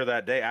later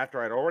that day,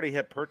 after I'd already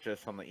hit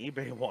purchase on the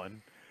eBay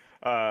one,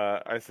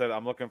 I said,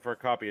 I'm looking for a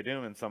copy of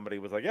Doom, and somebody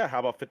was like, yeah, how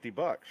about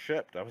 $50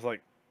 shipped? I was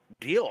like,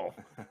 deal.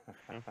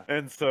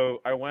 And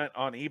so I went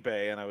on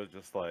eBay, and I was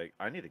just like,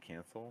 I need to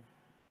cancel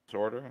this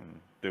order, and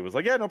dude was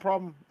like, yeah, no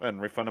problem,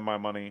 and refunded my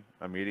money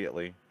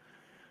immediately.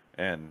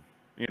 And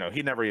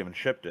he never even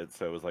shipped it,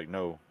 so it was like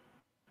no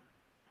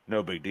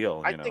big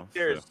deal. I think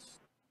there's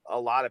a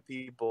lot of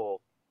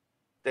people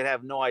that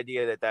have no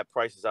idea that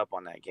price is up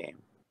on that game.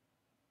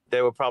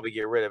 They would probably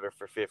get rid of it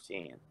for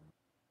 15.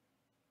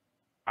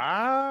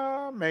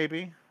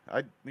 Maybe.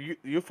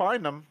 You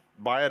find them,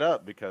 buy it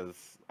up, because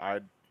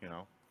Well,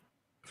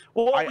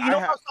 what I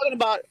was talking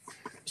about.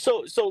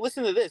 So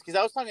listen to this, because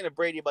I was talking to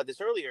Brady about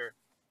this earlier.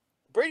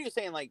 Brady was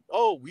saying like,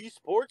 oh, Wii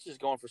Sports is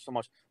going for so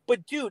much,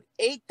 but dude,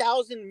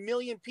 8,000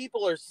 million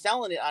people are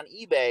selling it on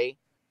eBay,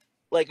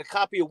 like a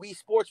copy of Wii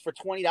Sports for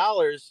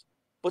 $20,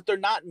 but they're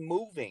not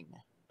moving.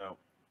 No.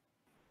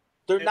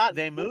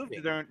 They moved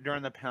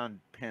during the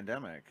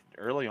pandemic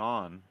early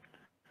on,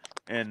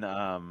 and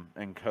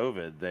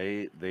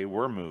COVID they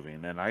were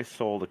moving, and I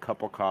sold a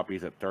couple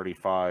copies at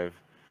 $35,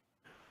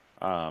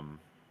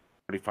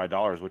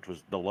 which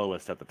was the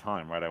lowest at the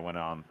time. Right, I went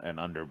on and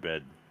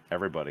underbid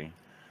everybody,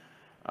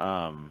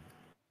 and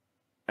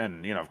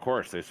of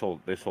course they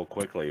sold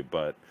quickly,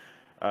 but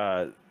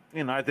I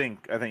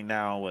think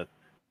now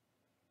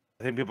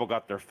I think people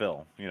got their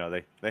fill.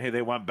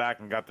 They went back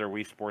and got their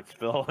Wii Sports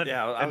fill. And,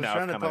 yeah, I was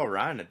trying to tell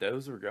Ryan that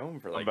those were going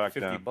for like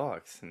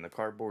 $50 in the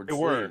cardboard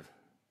sleeve.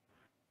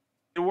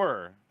 They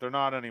were. They're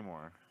not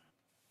anymore.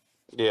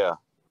 Yeah.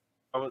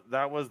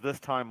 That was this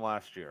time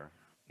last year.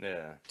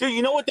 Yeah. Dude,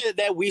 you know what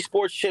that Wii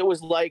Sports shit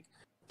was like?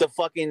 The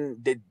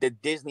fucking the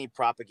Disney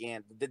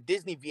propaganda, the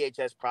Disney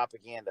VHS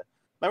propaganda.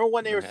 Remember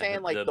when they were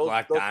saying like the those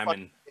Black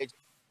Diamond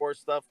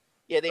sports stuff?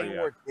 Yeah, they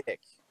were worth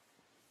dick.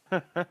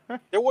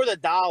 They're worth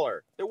 $1.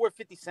 They're worth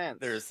 50 cents.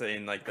 They were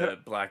saying like the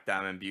Black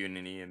Diamond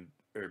Beauty and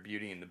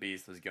the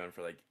Beast was going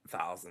for like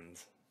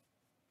thousands.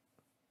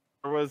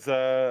 There was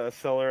a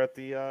seller at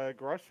the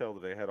garage sale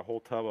today. Had a whole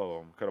tub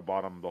of them. Could have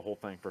bought them the whole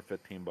thing for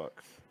 $15.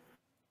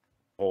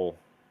 The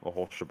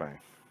whole shebang.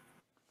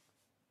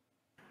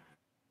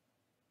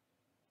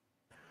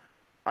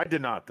 I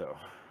did not though.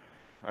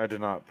 I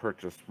did not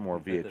purchase more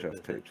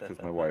VHS tapes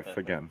because my wife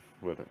again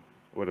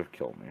would have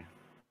killed me.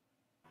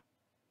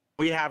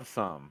 We have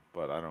some,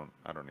 but I don't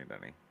need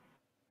any.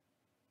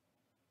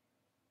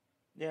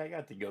 Yeah, I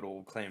got the good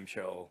old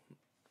clamshell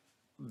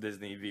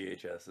Disney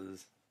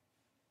VHSs.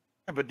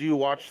 Yeah, but do you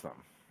watch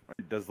them?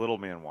 Does Little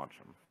Man watch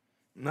them?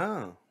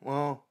 No.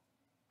 Well,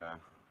 yeah.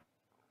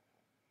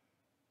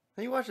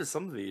 He watches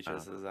some of the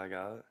VHSs I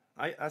got.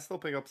 I still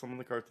pick up some of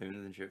the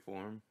cartoons and shit for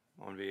him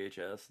on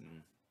VHS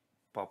and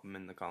pop them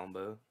in the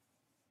combo.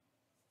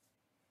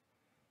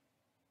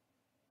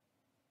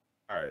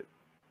 All right.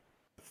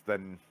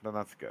 Then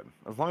that's good.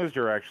 As long as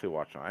you're actually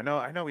watching. I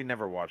know we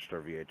never watched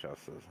our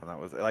VHSs, and that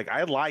was like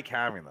I like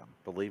having them,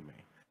 believe me.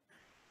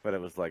 But it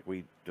was like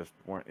we just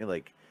weren't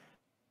like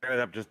ended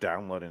up just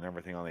downloading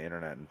everything on the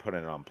internet and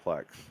putting it on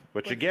Plex.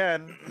 Which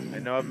again, I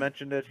know I've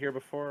mentioned it here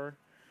before.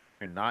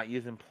 If you're not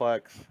using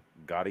Plex,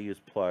 gotta use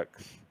Plex.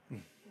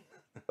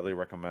 Really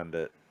recommend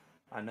it.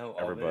 I know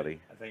everybody.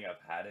 I think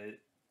I've had it,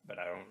 but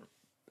I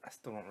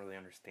still don't really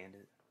understand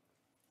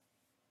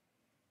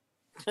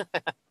it.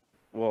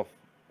 Well,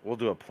 we'll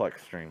do a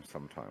Plex stream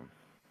sometime.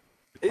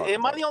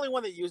 Am I the only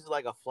one that uses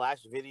like a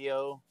Flash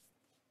video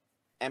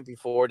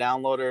MP4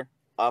 downloader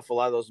off a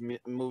lot of those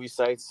movie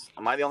sites?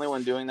 Am I the only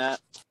one doing that?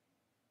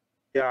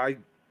 Yeah,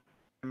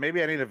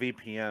 maybe I need a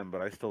VPN,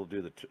 but I still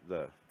do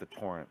the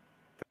torrent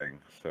thing.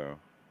 So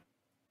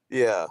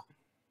yeah,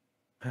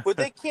 but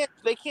they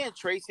can't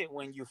trace it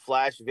when you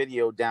Flash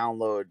video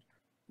download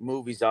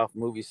movies off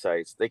movie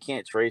sites. They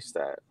can't trace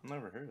that.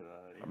 Never heard of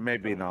that.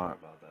 Maybe not.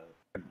 About that.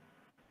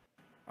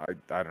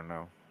 I don't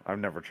know. I've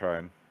never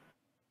tried.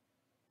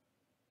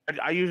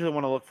 I usually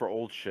want to look for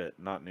old shit,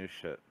 not new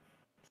shit.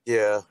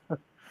 Yeah.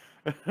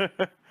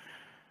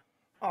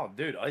 Oh,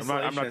 dude, I'm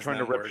not trying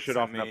to rip shit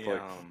off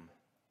Netflix.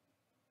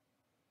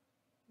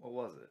 What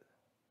was it?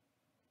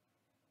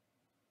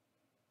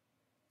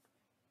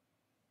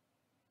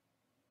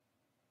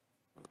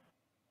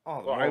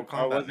 Oh, well,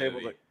 I was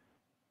able to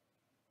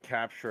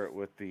capture it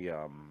with the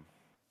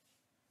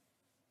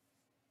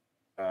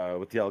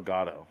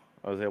Elgato.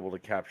 I was able to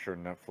capture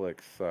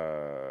Netflix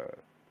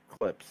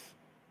clips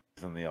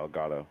in the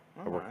Elgato.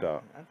 It worked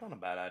out. That's not a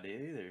bad idea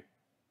either.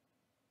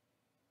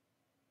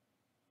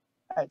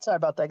 All right, sorry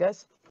about that,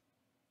 guys.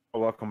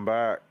 Welcome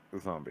back,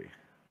 Zombie.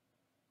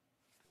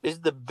 Is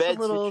the bed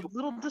little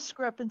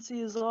discrepancy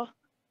is all?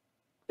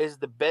 Is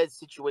the bed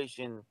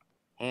situation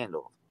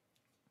handled?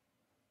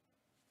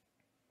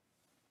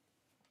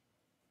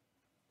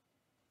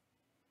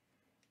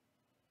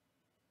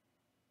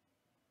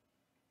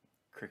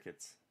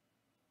 Crickets.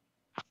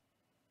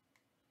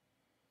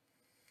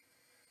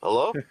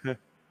 Hello?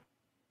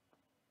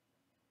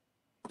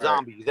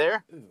 Zombie, you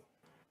there?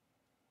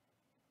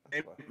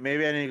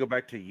 Maybe I need to go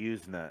back to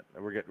Usenet.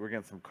 We're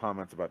getting some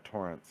comments about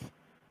torrents.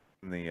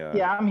 In the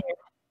Yeah, I'm here.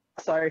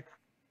 Sorry.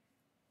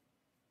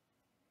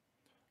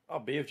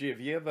 Oh, BFG, if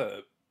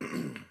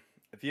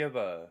you have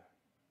a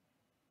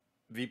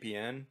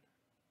VPN,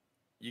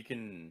 you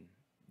can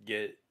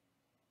get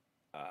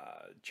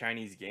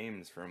Chinese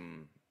games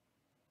from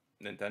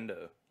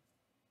Nintendo.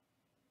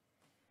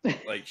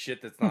 Like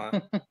shit that's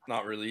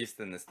not released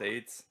in the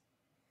States.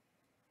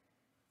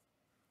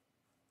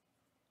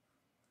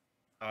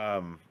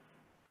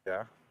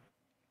 Yeah.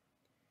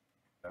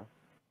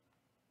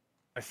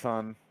 My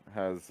son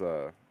has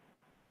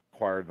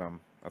acquired them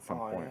at some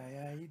point.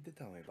 Yeah, you did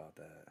tell me about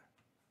that.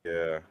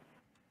 Yeah.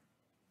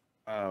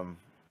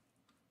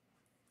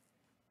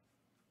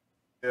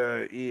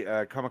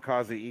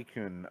 Kamikaze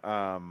Ikun.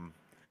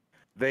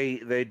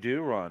 They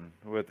do run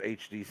with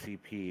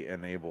HDCP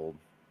enabled,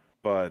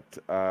 but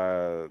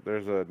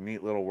there's a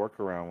neat little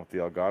workaround with the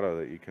Elgato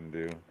that you can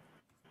do,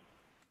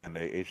 and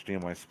a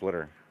HDMI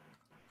splitter.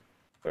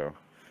 So,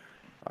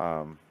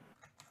 um,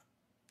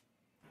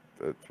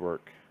 it's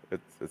work.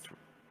 It's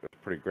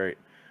pretty great.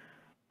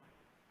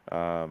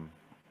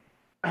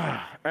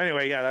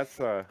 Anyway, yeah, that's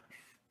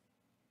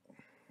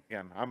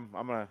again,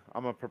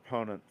 I'm a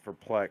proponent for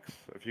Plex.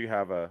 If you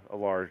have a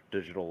large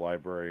digital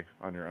library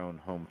on your own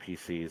home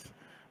PCs,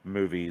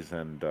 movies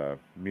and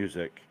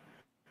music,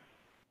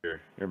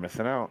 you're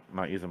missing out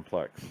not using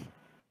Plex.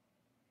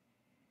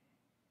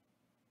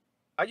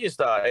 I just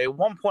at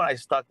one point I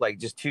stuck like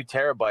just 2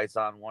 terabytes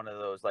on one of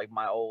those, like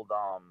my old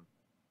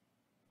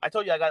I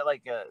told you I got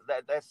like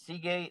that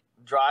Seagate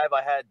drive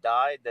I had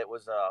died that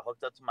was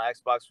hooked up to my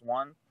Xbox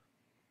One,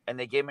 and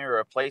they gave me a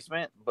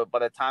replacement. But by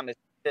the time it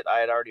hit, I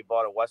had already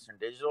bought a Western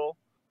Digital,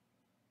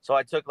 so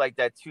I took like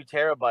that 2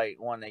 terabyte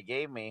one they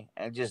gave me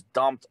and just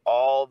dumped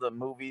all the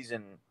movies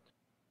and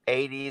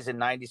 80s and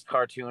 90s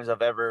cartoons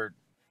I've ever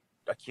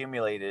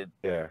accumulated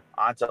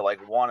onto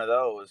like one of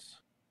those,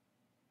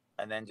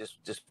 and then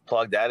just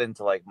plug that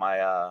into like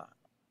my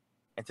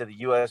into the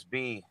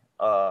USB,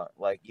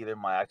 like either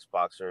my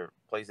Xbox or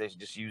PlayStation.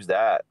 Just use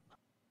that.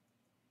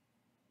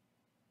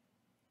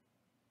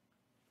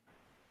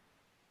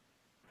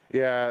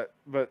 Yeah,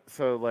 but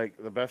so like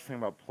the best thing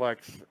about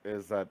Plex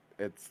is that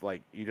it's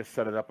like you just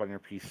set it up on your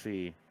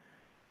PC,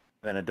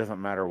 then it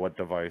doesn't matter what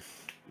device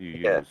you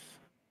use.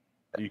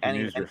 You can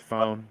use your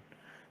phone,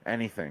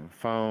 anything,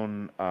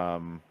 phone,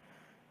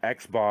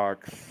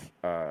 Xbox,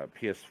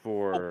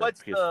 PS4,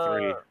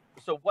 PS3.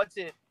 So what's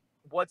the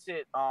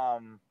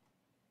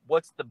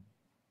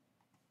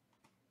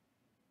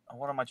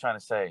what am I trying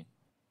to say?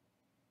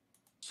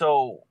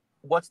 So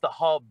what's the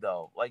hub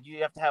though? Like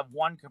you have to have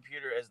one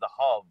computer as the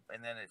hub,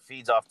 and then it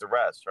feeds off the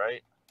rest,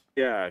 right?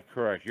 Yeah,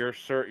 correct.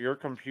 Your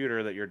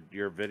computer that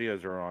your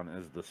videos are on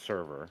is the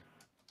server.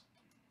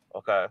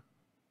 Okay.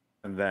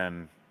 And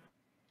then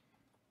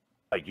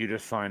like you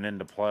just sign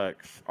into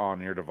Plex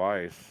on your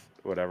device,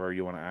 whatever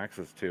you want to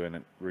access to, and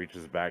it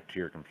reaches back to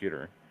your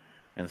computer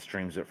and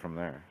streams it from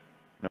there,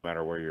 no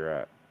matter where you're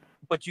at.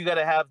 But you got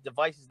to have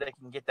devices that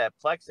can get that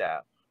Plex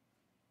app.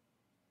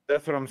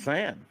 That's what I'm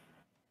saying.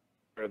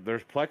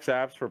 There's Plex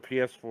apps for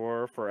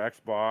PS4, for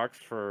Xbox,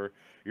 for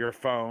your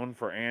phone,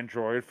 for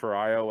Android, for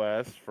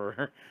iOS,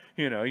 for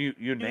you name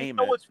it. You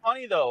know what's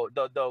funny though,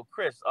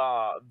 Chris,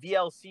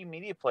 VLC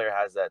Media Player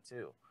has that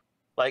too.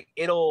 Like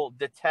it'll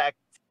detect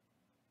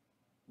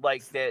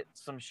like that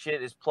some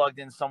shit is plugged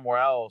in somewhere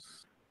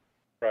else.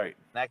 Right.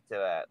 Connect to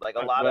that. Like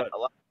a lot of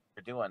people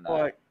are doing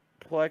that.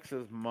 Plex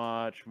is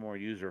much more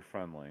user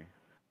friendly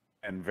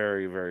and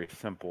very, very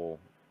simple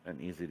and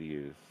easy to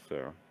use.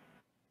 So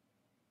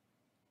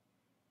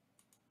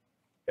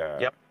yeah.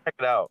 Yep, check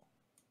it out.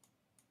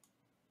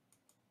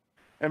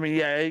 I mean,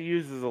 yeah, it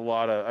uses a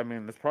lot of. I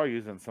mean, it's probably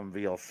using some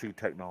VLC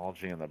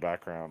technology in the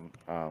background.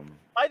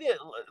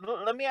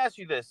 Let me ask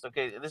you this.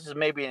 Okay, this is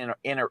maybe an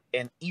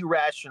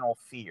irrational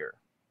fear.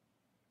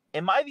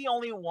 Am I the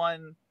only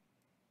one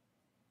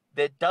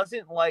that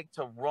doesn't like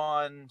to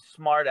run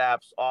smart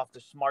apps off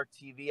the smart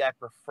TV? I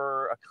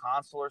prefer a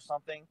console or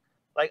something.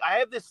 Like I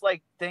have this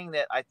like thing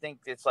that I think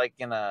it's like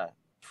gonna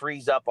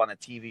freeze up on a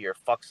TV or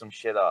fuck some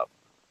shit up,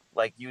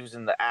 like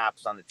using the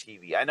apps on the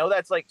TV. I know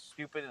that's like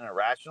stupid and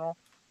irrational,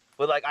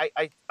 but like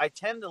I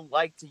tend to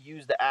like to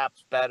use the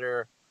apps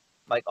better,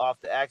 like off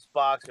the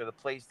Xbox or the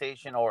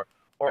PlayStation or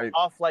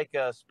off like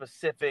a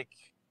specific.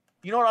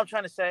 You know what I'm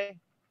trying to say?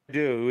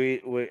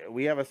 Do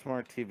we have a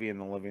smart TV in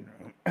the living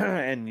room,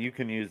 and you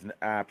can use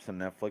apps and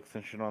Netflix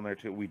and shit on there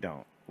too. We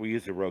don't. We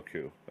use a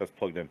Roku that's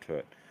plugged into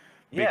it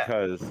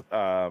because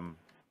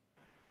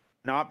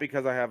not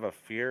because I have a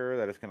fear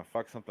that it's gonna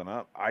fuck something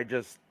up. I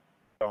just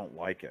don't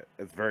like it.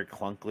 It's very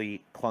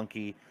clunky.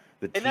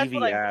 The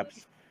TV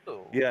apps,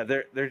 yeah,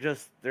 they're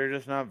just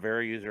not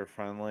very user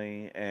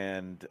friendly,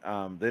 and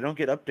they don't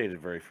get updated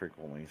very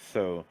frequently.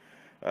 So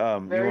you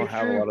won't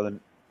have a lot of the.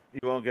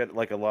 You won't get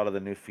like a lot of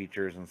the new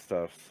features and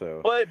stuff.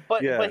 So, but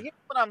here's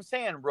what I'm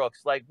saying,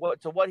 Brooks. Like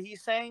what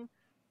he's saying,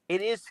 it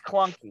is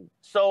clunky.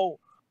 So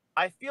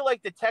I feel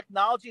like the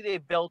technology they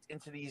built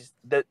into these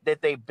that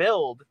they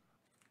build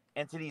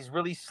into these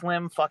really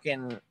slim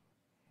fucking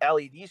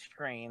LED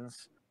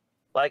screens,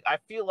 like I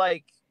feel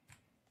like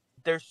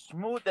they're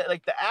smooth. That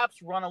like the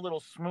apps run a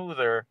little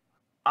smoother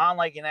on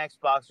like an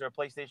Xbox or a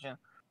PlayStation.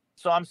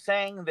 So I'm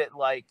saying that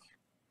like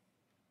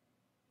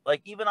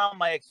even on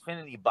my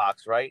Xfinity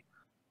box, right?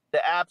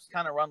 The apps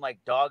kind of run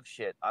like dog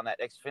shit on that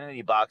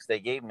Xfinity box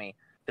they gave me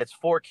that's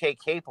 4K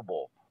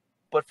capable.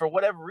 But for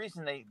whatever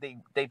reason,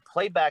 they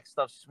play back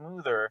stuff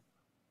smoother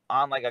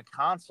on like a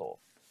console.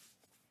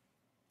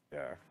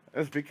 Yeah,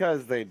 it's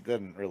because they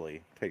didn't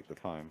really take the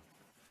time.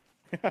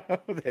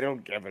 They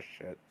don't give a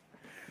shit.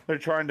 They're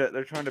trying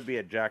to be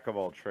a jack of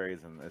all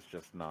trades, and it's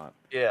just not.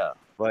 Yeah.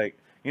 Like,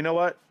 you know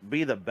what?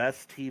 Be the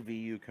best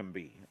TV you can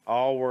be.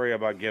 I'll worry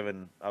about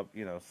giving up,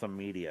 some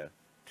media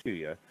to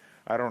you.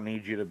 I don't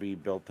need you to be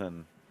built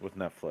in with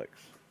Netflix,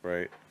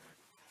 right?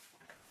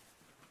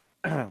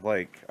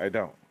 Like I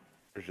don't.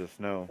 There's just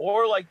no.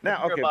 Or like you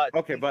Now, hear about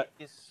but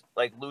TVs,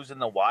 like losing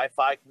the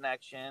Wi-Fi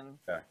connection,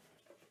 yeah.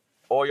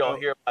 or you'll So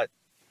hear about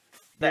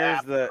the here's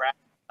app the crashing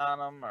on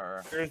them,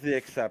 or here's the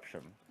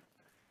exception.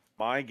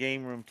 My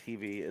game room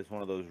TV is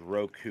one of those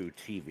Roku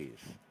TVs.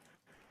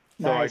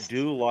 So I Nice.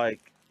 do like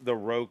the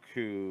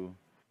Roku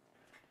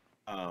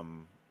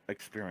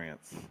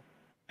experience,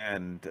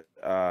 and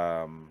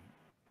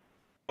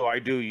so I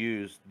do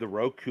use the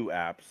Roku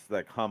apps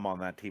that come on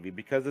that TV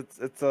because it's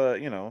a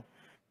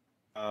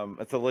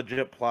it's a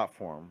legit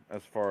platform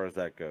as far as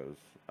that goes.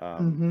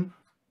 Mm-hmm.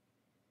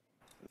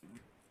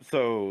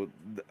 So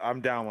I'm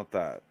down with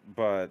that.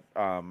 But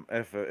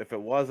if it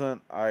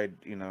wasn't, I'd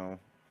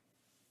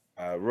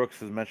Rooks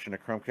has mentioned a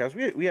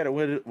Chromecast. We had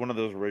one of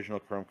those original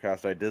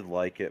Chromecasts. I did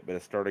like it, but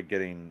it started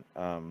getting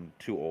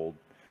too old,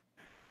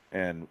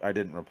 and I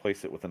didn't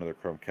replace it with another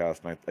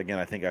Chromecast. And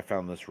I think I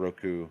found this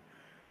Roku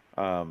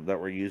that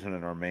we're using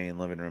in our main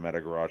living room at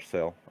a garage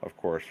sale, of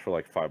course, for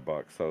like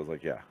 $5. So I was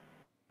like, yeah.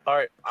 all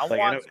right. I Like,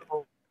 want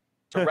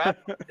to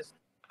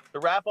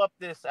wrap up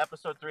this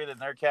episode 3 of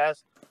the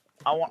Nerdcast.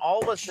 I want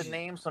all of us to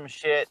name some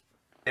shit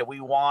that we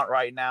want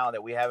right now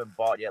that we haven't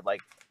bought yet.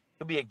 Like,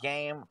 could be a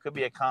game, could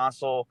be a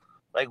console.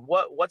 Like,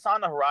 what's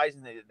on the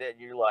horizon that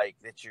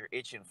you're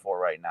itching for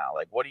right now?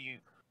 Like, what are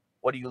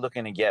you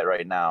looking to get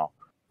right now?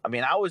 I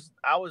mean, I was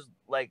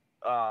like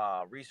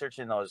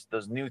researching those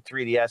new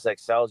 3DS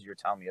XLs you were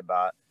telling me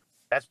about.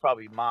 That's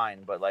probably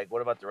mine, but like,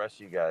 what about the rest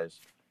of you guys?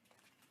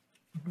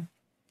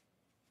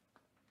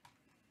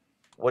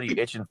 What are you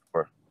itching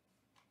for?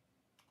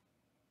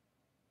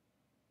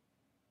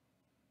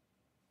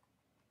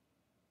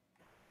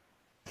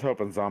 I was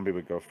hoping Zombie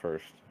would go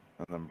first,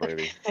 and then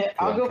Brady.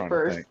 I'll I'm go trying to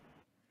first. think.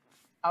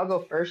 I'll go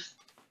first.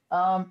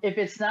 If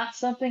it's not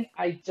something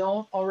I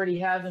don't already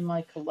have in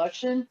my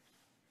collection,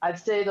 I'd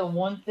say the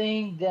one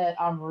thing that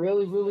I'm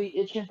really, really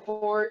itching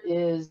for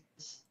is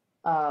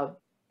uh,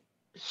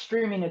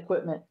 streaming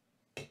equipment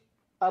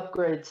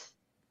upgrades.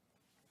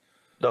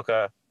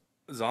 Okay.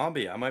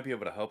 Zombie, I might be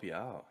able to help you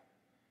out.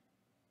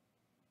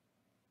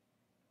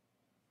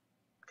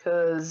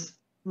 Because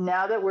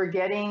now that we're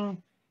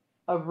getting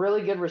a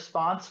really good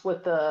response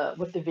with the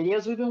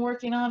videos we've been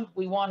working on,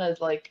 we want to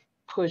like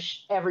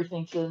push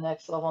everything to the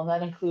next level, and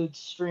that includes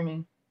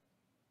streaming.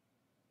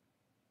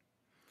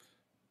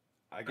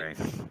 I can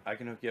Nice. I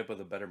can hook you up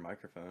with a better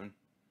microphone.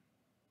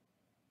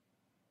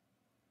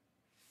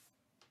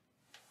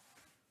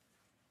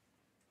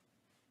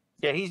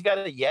 Yeah, he's got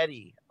a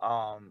Yeti.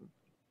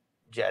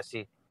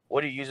 Jesse,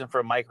 what are you using for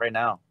a mic right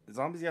now?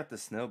 Zombie's got the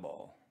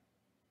snowball.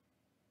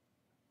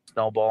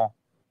 Snowball.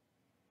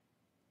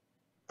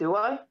 Do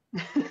I?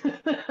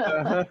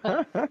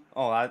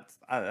 Oh,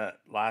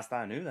 last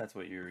I knew, that's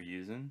what you were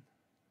using.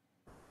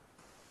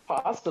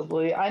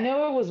 Possibly. I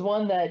know it was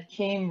one that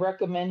came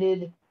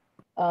recommended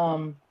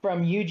from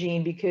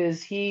Eugene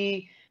because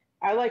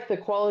I like the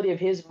quality of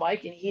his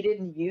mic and he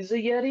didn't use a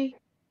Yeti.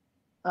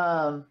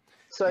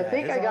 So I Yeah,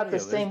 think his I got the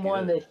audio is same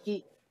one good.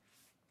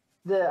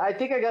 I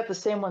think I got the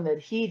same one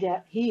that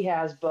he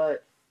has,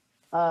 but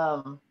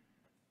I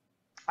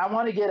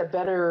want to get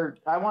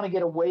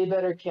a way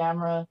better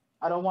camera.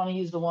 I don't want to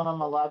use the one on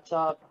my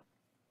laptop.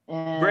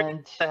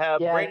 And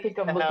I think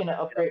I'm looking to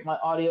upgrade my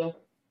audio.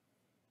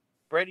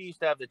 Brady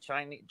used to have the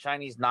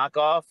Chinese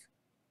knockoff.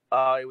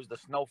 It was the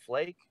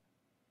Snowflake.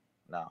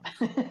 No.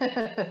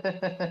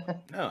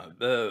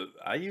 No,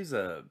 I use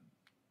a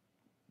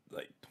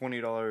like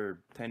 $20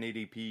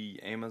 1080p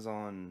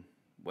Amazon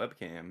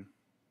webcam.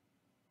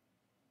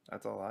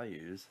 That's all I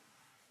use.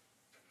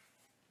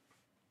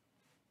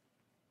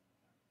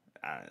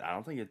 I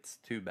don't think it's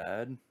too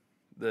bad.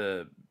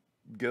 The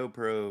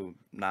GoPro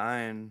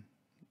 9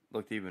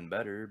 looked even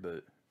better,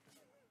 but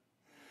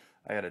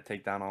I gotta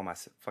take down all my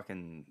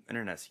fucking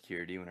internet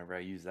security whenever I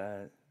use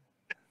that.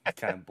 It's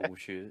kind of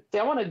bullshit. See,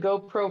 I want a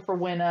GoPro for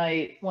when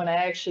I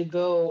actually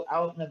go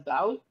out and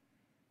about.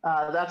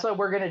 That's why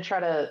we're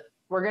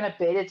gonna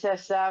beta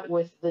test that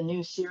with the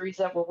new series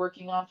that we're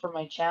working on for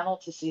my channel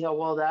to see how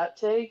well that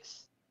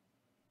takes.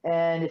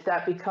 And if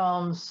that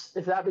becomes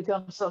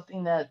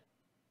something that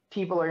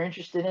people are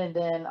interested in,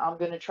 then I'm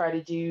gonna try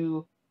to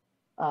do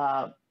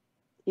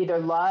either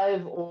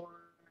live or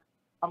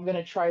I'm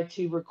gonna try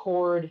to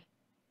record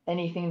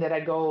anything that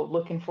I go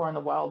looking for in the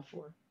wild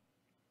for.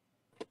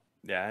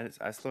 Yeah,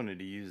 I still need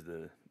to use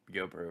the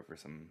GoPro for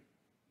some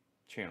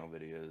channel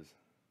videos.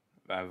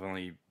 I've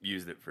only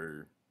used it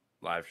for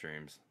live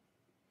streams.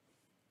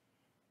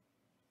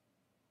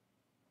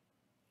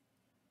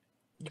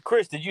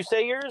 Chris, did you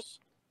say yours?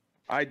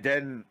 I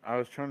didn't. I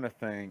was trying to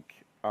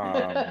think.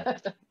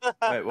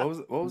 Wait,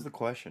 what was the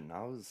question?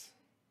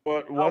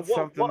 What's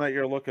something that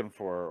you're looking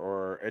for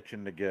or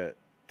itching to get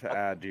to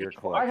add to your I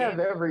collection? have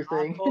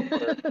everything.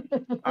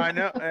 I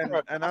know,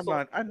 and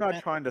I'm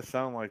not trying to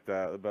sound like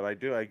that, but I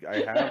do. I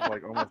have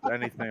like almost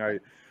anything.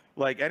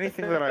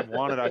 Anything that I've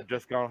wanted, I've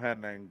just gone ahead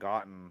and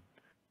gotten.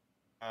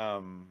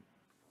 I'm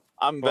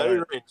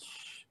very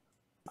rich.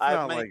 I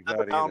have many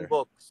bound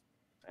books,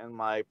 and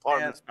my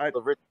apartment's full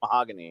of rich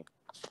mahogany.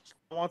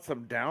 want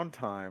some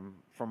downtime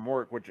from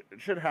work, which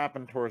should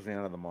happen towards the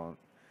end of the month.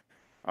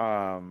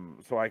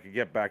 So I could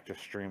get back to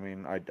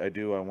streaming. I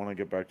do. I want to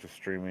get back to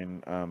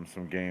streaming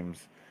some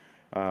games,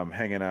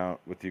 hanging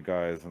out with you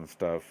guys and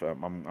stuff.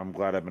 I'm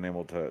glad I've been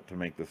able to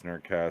make this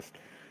Nerdcast.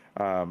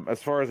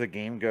 As far as the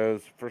game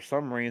goes, for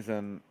some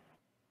reason,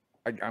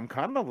 I'm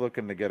kind of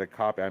looking to get a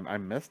copy. I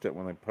missed it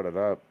when they put it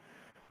up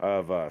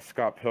of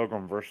Scott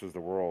Pilgrim versus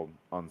the World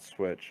on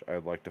Switch.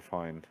 I'd like to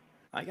find.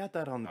 I got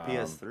that on the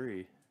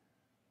PS3.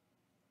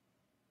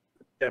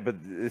 Yeah, but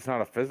it's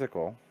not a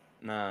physical.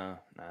 No,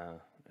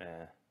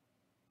 yeah.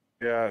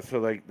 Yeah, so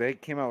like they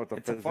came out with a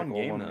It's a physical fun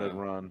game, limited though.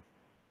 run.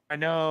 I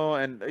know,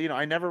 and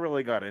I never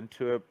really got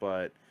into it,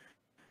 but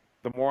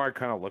the more I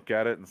kind of look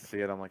at it and see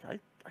it, I'm like, I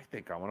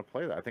think I want to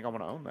play that. I think I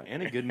want to own that.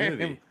 And a good game.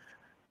 movie.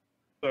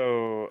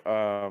 So,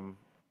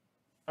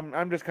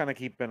 I'm just kind of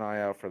keeping an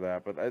eye out for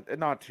that, but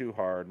not too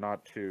hard,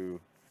 not too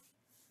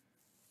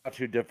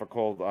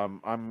difficult.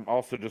 I'm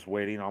also just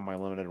waiting on my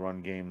limited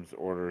run games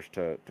orders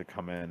to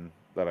come in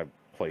that I've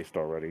placed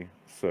already.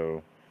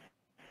 So,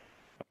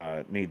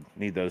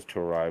 need those to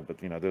arrive, but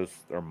those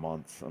are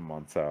months and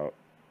months out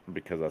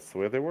because that's the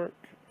way they work.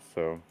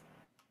 So,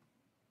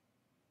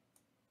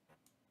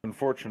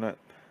 unfortunate.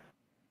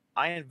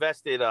 I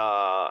invested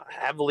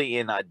heavily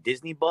in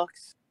Disney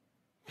bucks.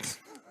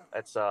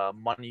 That's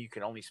money you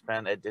can only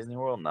spend at Disney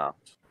World now.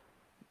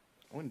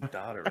 I wouldn't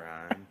doubt it,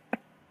 Ryan.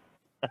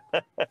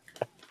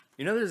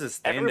 There's a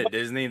stand at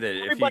Disney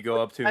that if you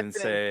go up to and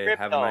say,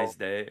 have a nice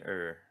day,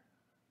 or...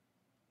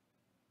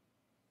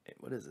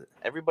 What is it?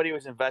 Everybody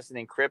was investing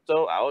in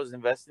crypto. I was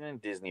investing in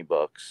Disney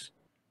bucks.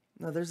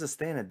 No, there's a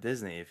stand at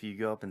Disney. If you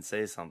go up and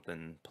say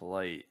something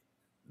polite,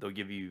 they'll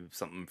give you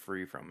something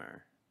free from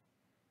there.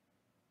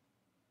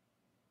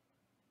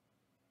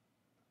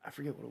 I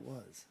forget what it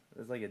was. It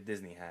was like a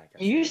Disney hack.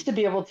 You used to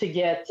be able to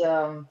get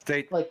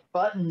like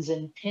buttons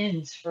and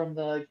pins from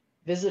the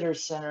visitor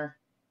center.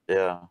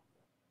 Yeah.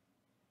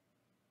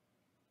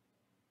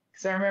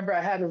 Because I remember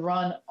I had to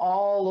run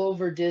all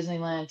over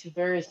Disneyland to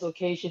various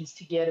locations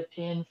to get a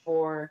pin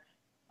for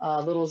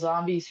Little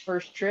Zombie's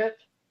first trip.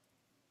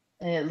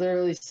 And it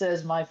literally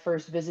says my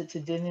first visit to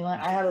Disneyland.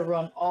 I had to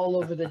run all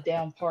over the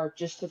damn park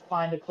just to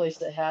find a place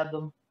that had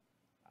them.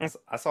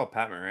 I saw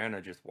Pat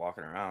Miranda just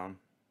walking around.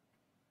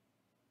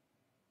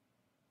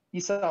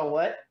 You saw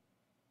what?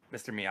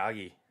 Mr.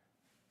 Miyagi.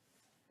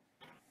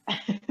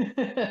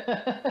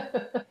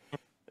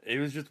 He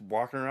was just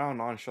walking around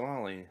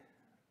nonchalantly.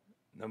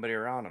 Nobody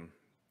around him.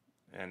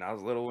 And I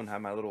was little and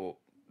had my little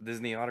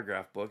Disney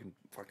autograph book and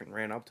fucking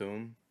ran up to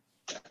him.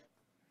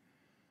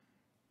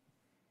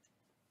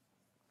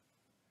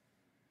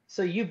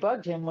 So you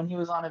bugged him when he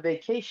was on a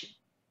vacation.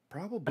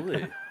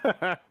 Probably.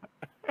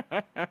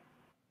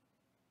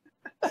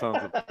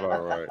 Sounds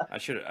about right. I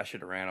should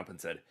have ran up and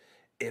said,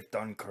 if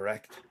done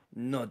correct,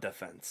 no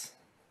defense.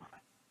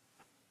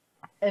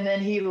 And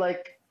then he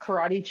like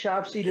karate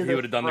chops you to the He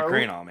would have done the throat.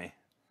 crane on me.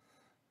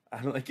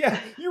 I'm like, yeah,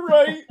 you're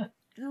right.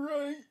 You're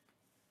right.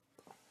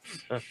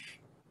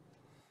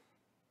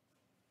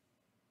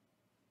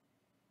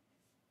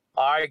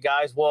 All right,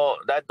 guys. Well,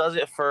 that does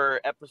it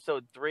for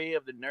episode 3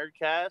 of the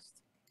Nerdcast.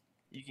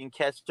 You can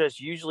catch us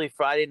usually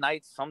Friday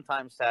nights,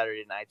 sometimes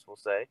Saturday nights, we'll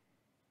say.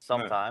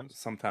 Sometimes.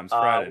 Sometimes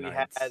Friday we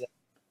nights.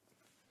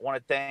 Want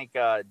to thank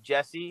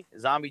Jesse,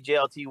 Zombie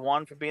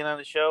JLT1 for being on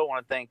the show.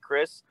 Want to thank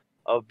Chris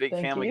of Big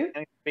Thank Family you.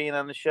 Gaming for being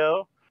on the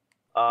show.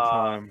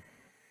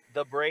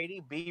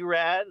 TheBrady,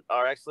 B-Rad,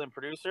 our excellent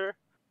producer.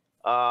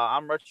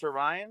 I'm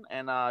RetroRyan,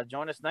 and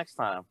join us next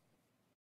time.